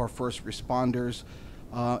all of our first responders,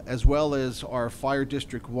 as well as our Fire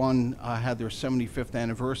District 1 had their 75th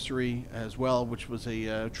anniversary as well, which was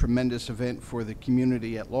a tremendous event for the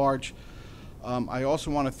community at large. I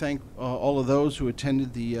also want to thank all of those who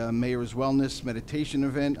attended the Mayor's Wellness Meditation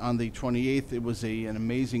event on the 28th. It was an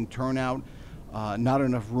amazing turnout. Not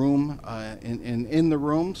enough room in the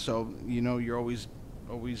room, so you're always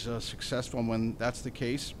successful when that's the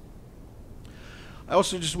case. I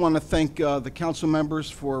also just want to thank the council members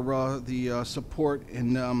for the support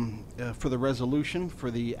in for the resolution,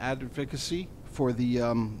 for the advocacy, for the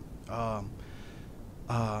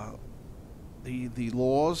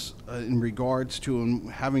laws in regards to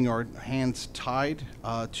having our hands tied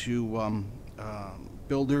to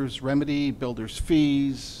builders' remedy, builders'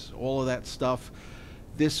 fees, all of that stuff.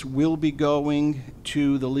 This will be going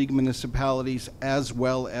to the League of Municipalities as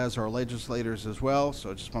well as our legislators as well.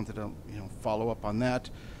 So I just wanted to follow up on that.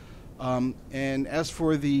 And as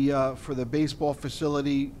for the baseball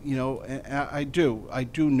facility, I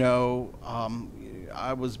do know.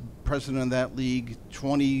 I was president of that league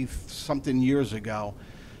 20-something years ago.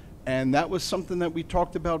 And that was something that we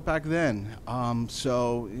talked about back then.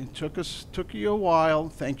 So it took you a while.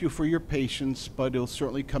 Thank you for your patience, but it'll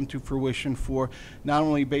certainly come to fruition for not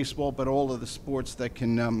only baseball, but all of the sports that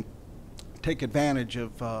can take advantage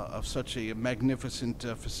of such a magnificent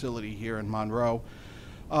facility here in Monroe.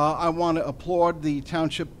 I want to applaud the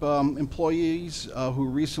township employees who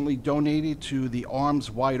recently donated to the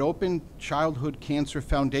Arms Wide Open Childhood Cancer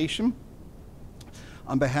Foundation.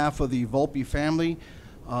 On behalf of the Volpe family,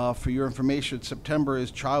 for your information, September is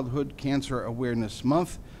Childhood Cancer Awareness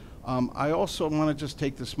Month. I also want to just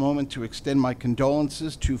take this moment to extend my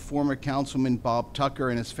condolences to former Councilman Bob Tucker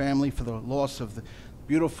and his family for the loss of the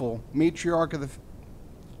beautiful matriarch of the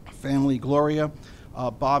family, Gloria.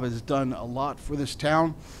 Bob has done a lot for this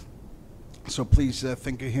town, so please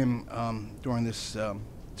think of him during this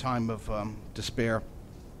time of despair.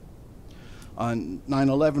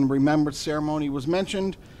 9/11 Remembrance Ceremony was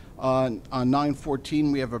mentioned. On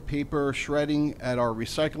 9/14, we have a paper shredding at our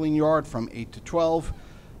recycling yard from 8 to 12.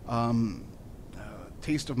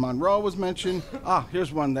 Taste of Monroe was mentioned.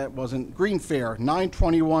 Here's one that wasn't. Green Fair,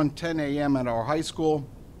 9/21, 10 a.m. at our high school.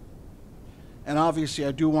 And obviously,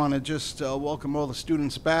 I do want to just welcome all the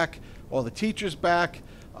students back, all the teachers back.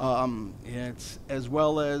 It's as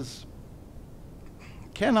well as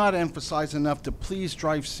cannot emphasize enough to please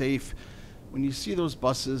drive safe. When you see those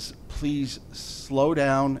buses, please slow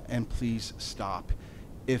down and please stop.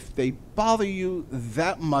 If they bother you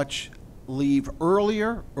that much, leave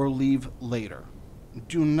earlier or leave later.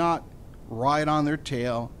 Do not ride on their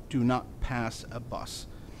tail. Do not pass a bus.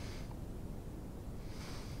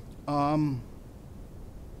 And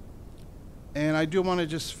I do want to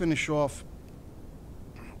just finish off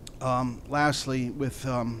lastly with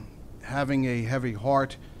having a heavy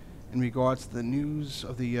heart in regards to the news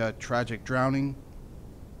of the tragic drowning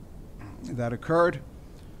that occurred.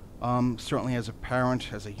 Certainly as a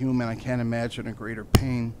parent, as a human, I can't imagine a greater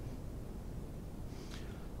pain.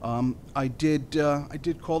 I did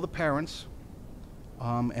call the parents,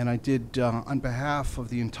 and I did, on behalf of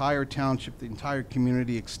the entire township, the entire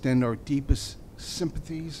community, extend our deepest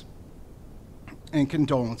sympathies and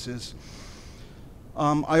condolences.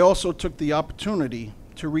 I also took the opportunity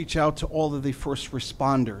to reach out to all of the first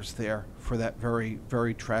responders there for that very,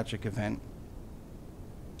 very tragic event.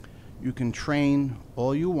 You can train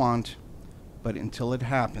all you want, but until it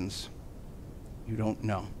happens, you don't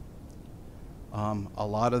know. A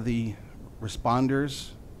lot of the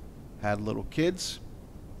responders had little kids,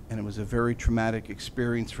 and it was a very traumatic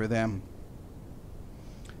experience for them.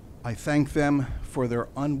 I thank them for their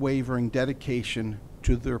unwavering dedication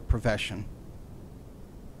to their profession.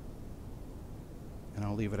 And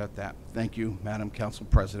I'll leave it at that. Thank you, Madam Council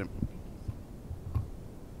President.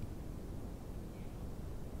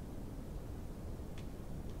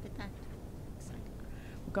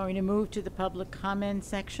 We're going to move to the public comment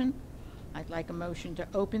section. I'd like a motion to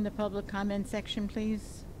open the public comment section,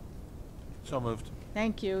 please. So moved.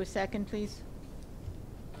 Thank you. Second, please.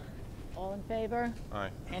 All in favor?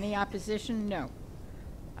 Aye. Any opposition? No.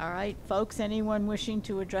 All right, folks, anyone wishing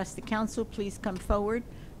to address the council, please come forward.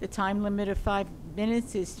 The time limit of 5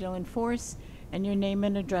 minutes is still in force, and your name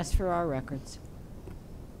and address for our records.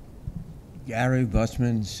 Gary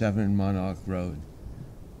Bussman, 7 Monarch Road.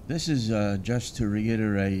 This is just to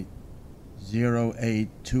reiterate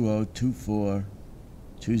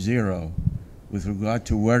 08202420 with regard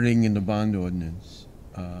to wording in the bond ordinance.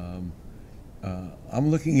 I'm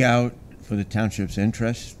looking out for the township's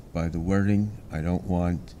interest by the wording. I don't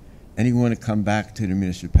want anyone to come back to the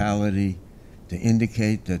municipality to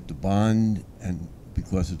indicate that the bond, and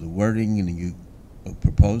because of the wording in the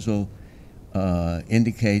proposal,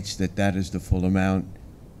 indicates that that is the full amount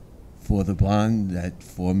for the bond, that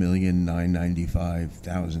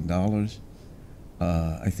 $4,995,000.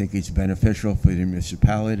 I think it's beneficial for the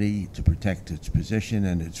municipality to protect its position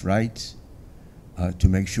and its rights, to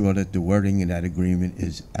make sure that the wording in that agreement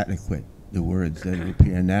is adequate. The words that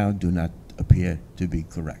appear now do not appear to be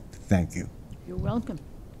correct. Thank you. You're welcome.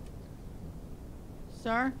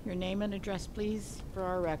 Sir, your name and address, please, for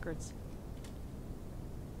our records.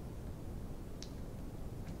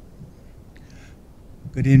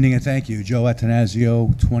 Good evening and thank you. Joe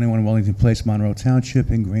Atanasio, 21 Wellington Place, Monroe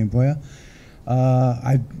Township in Greenbrier.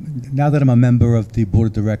 Now that I'm a member of the Board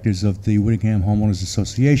of Directors of the Whittingham Homeowners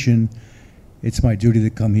Association, it's my duty to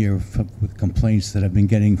come here with complaints that I've been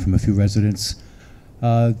getting from a few residents.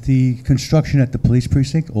 The construction at the police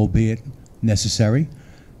precinct, albeit necessary,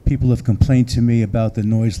 people have complained to me about the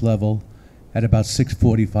noise level at about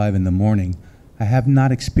 6:45 in the morning. I have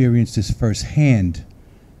not experienced this firsthand,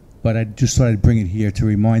 but I just thought I'd bring it here to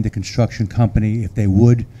remind the construction company, if they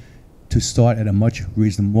would, to start at a much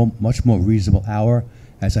more reasonable hour,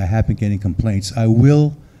 as I have been getting complaints. I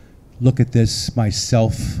will look at this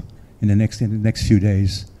myself in the next few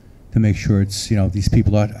days to make sure it's, these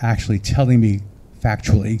people are actually telling me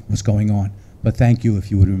factually what's going on. But thank you. If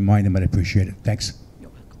you would remind them, I'd appreciate it. Thanks. You're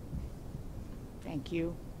welcome. Thank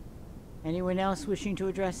you. Anyone else wishing to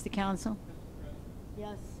address the council?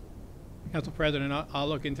 Yes. Council President, I'll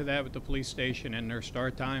look into that with the police station and their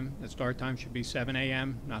start time. The start time should be 7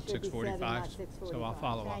 a.m., not 6:45. So I'll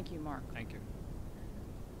follow up. Thank you, Mark. Thank you.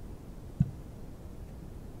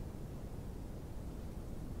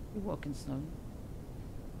 You're walking slowly.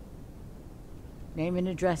 Name and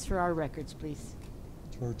address for our records, please.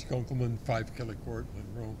 George Kunkelman, 5 Kelly Court,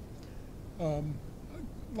 Monroe.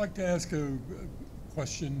 I'd like to ask a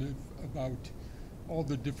question about all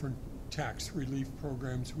the different tax relief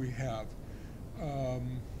programs we have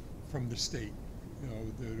from the state,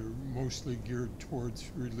 that are mostly geared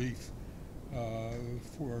towards relief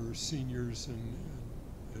for seniors and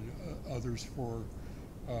others for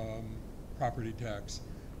property tax.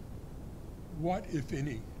 What, if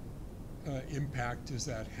any, impact does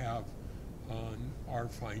that have on our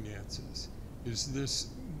finances? is this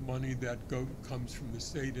money that comes from the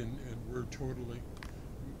state and we're totally,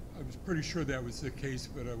 I was pretty sure that was the case,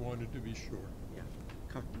 but I wanted to be sure. Yeah,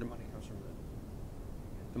 the money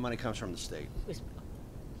comes from the state.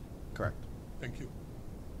 Correct. Thank you.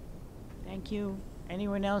 Thank you.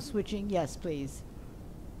 Anyone else switching? Yes, please.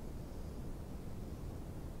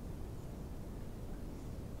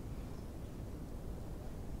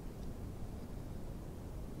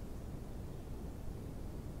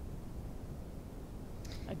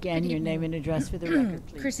 Again, your name and address for the record,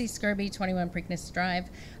 please. Chrissy Skirby, 21 Preakness Drive.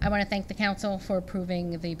 I want to thank the council for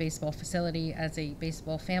approving the baseball facility as a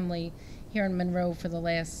baseball family here in Monroe for the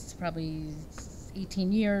last probably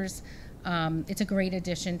 18 years. It's a great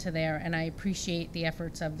addition to there, and I appreciate the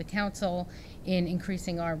efforts of the council in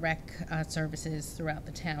increasing our rec services throughout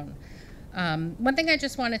the town. One thing I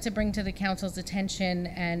just wanted to bring to the council's attention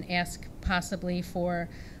and ask possibly for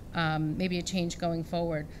maybe a change going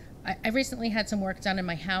forward. I recently had some work done in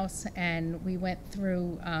my house, and we went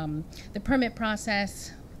through the permit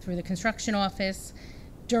process, through the construction office,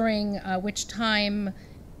 during which time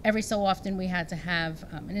every so often we had to have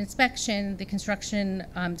an inspection. The construction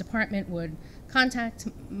department would contact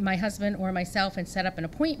my husband or myself and set up an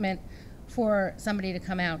appointment for somebody to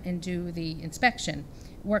come out and do the inspection.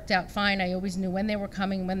 Worked out fine. I always knew when they were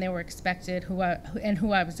coming, when they were expected, who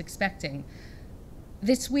I was expecting.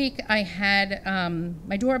 This week I had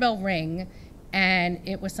my doorbell ring, and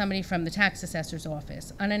it was somebody from the tax assessor's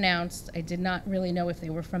office, unannounced. I did not really know if they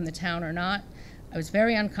were from the town or not. I was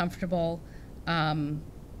very uncomfortable.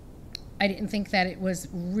 I didn't think that it was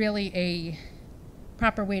really a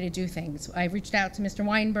proper way to do things. I reached out to Mr.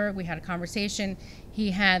 Weinberg. We had a conversation. He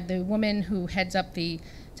had the woman who heads up the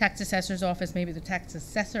tax assessor's office, maybe the tax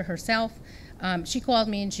assessor herself. She called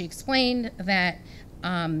me and she explained that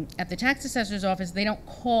at the tax assessor's office, they don't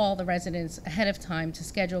call the residents ahead of time to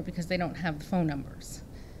schedule because they don't have the phone numbers.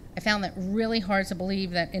 I found that really hard to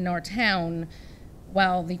believe that in our town,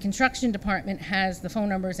 while the construction department has the phone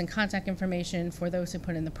numbers and contact information for those who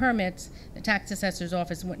put in the permits, the tax assessor's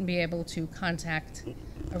office wouldn't be able to contact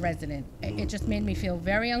a resident. It just made me feel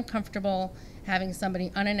very uncomfortable having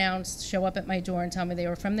somebody unannounced show up at my door and tell me they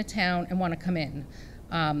were from the town and want to come in.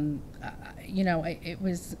 You know,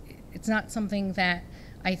 it's not something that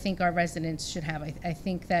I think our residents should have. I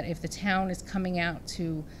think that if the town is coming out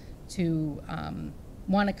to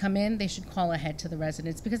want to come in, they should call ahead to the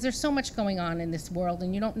residents, because there's so much going on in this world,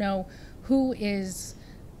 and you don't know who is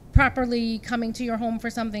properly coming to your home for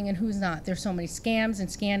something and who's not. There's so many scams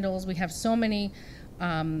and scandals. We have so many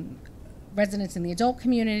residents in the adult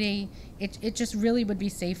community. It just really would be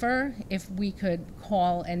safer if we could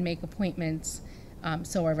call and make appointments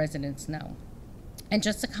so our residents know. And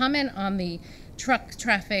just to comment on the truck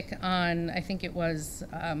traffic on, I think it was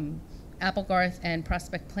Applegarth and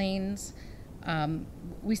Prospect Plains,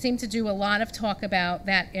 we seem to do a lot of talk about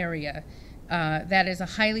that area. That is a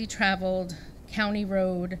highly traveled county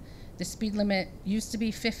road. The speed limit used to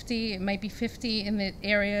be 50, it might be 50 in the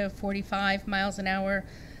area, 45 miles an hour.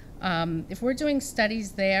 If we're doing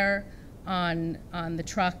studies there on the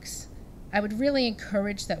trucks, I would really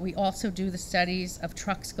encourage that we also do the studies of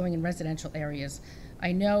trucks going in residential areas.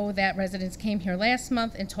 I know that residents came here last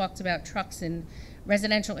month and talked about trucks in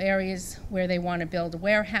residential areas where they want to build a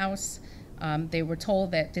warehouse. They were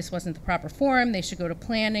told that this wasn't the proper forum, they should go to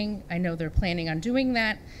planning. I know they're planning on doing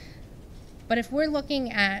that. But if we're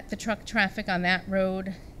looking at the truck traffic on that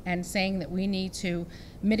road and saying that we need to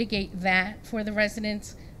mitigate that for the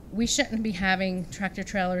residents, we shouldn't be having tractor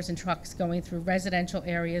trailers and trucks going through residential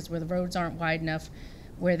areas where the roads aren't wide enough,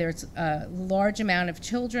 where there's a large amount of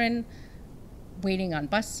children waiting on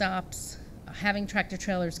bus stops. Having tractor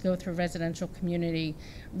trailers go through residential community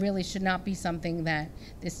really should not be something that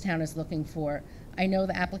this town is looking for. I know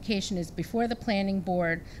the application is before the planning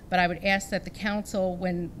board, but I would ask that the council,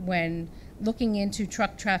 when looking into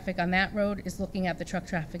truck traffic on that road, is looking at the truck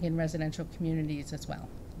traffic in residential communities as well.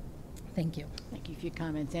 Thank you. Thank you for your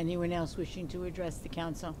comments. Anyone else wishing to address the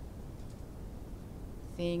council?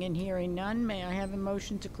 Seeing and hearing none, may I have a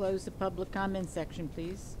motion to close the public comment section,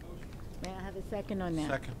 please? May I have a second on that?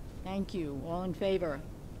 Second. Thank you. All in favor?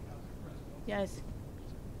 Yes.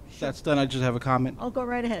 That's done. I just have a comment. I'll go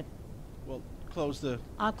right ahead. Well, close the.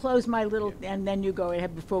 I'll close my little, and then you go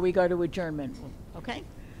ahead before we go to adjournment. Okay?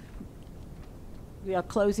 We are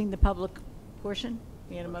closing the public portion.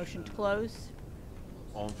 We had a motion to close.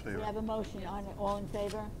 All in favor? We have a motion on it. All in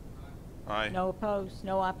favor? Aye. No opposed,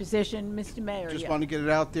 no opposition. Mr. Mayor. Just yeah. want to get it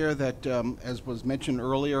out there that, as was mentioned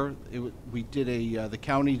earlier, we did the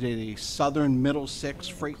county did a southern Middlesex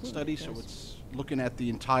freight study, so it's looking at the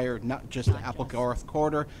entire, not just the Applegarth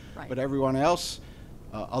corridor, but everyone else.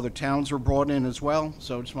 Other towns were brought in as well,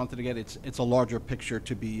 so just wanted to get, it's a larger picture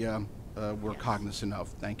to be, we're cognizant of.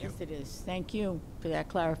 Thank you. Yes, it is. Thank you for that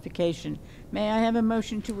clarification. May I have a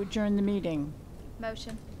motion to adjourn the meeting?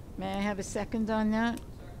 Motion. May I have a second on that?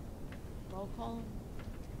 Roll call?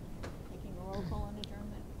 Taking a roll call on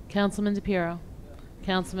adjournment? Councilman DePiero.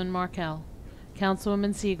 Councilman Markel.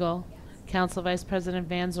 Councilwoman Siegel. Council Vice President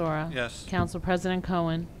Van Zora. Yes. Council President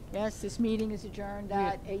Cohen. Yes, this meeting is adjourned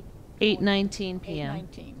at 8:19 p.m.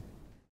 8:19.